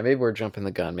 But yeah, maybe we're jumping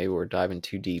the gun. Maybe we're diving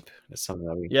too deep into something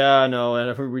that we. Yeah, no,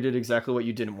 and we did exactly what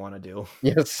you didn't want to do.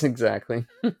 Yes, exactly.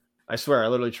 I swear, I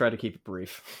literally tried to keep it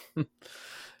brief.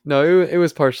 No, it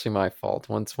was partially my fault.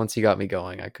 Once you got me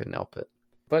going, I couldn't help it.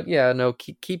 But yeah, no,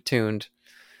 keep tuned.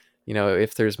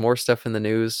 If there's more stuff in the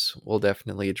news, we'll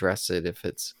definitely address it if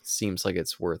it seems like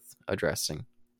it's worth addressing.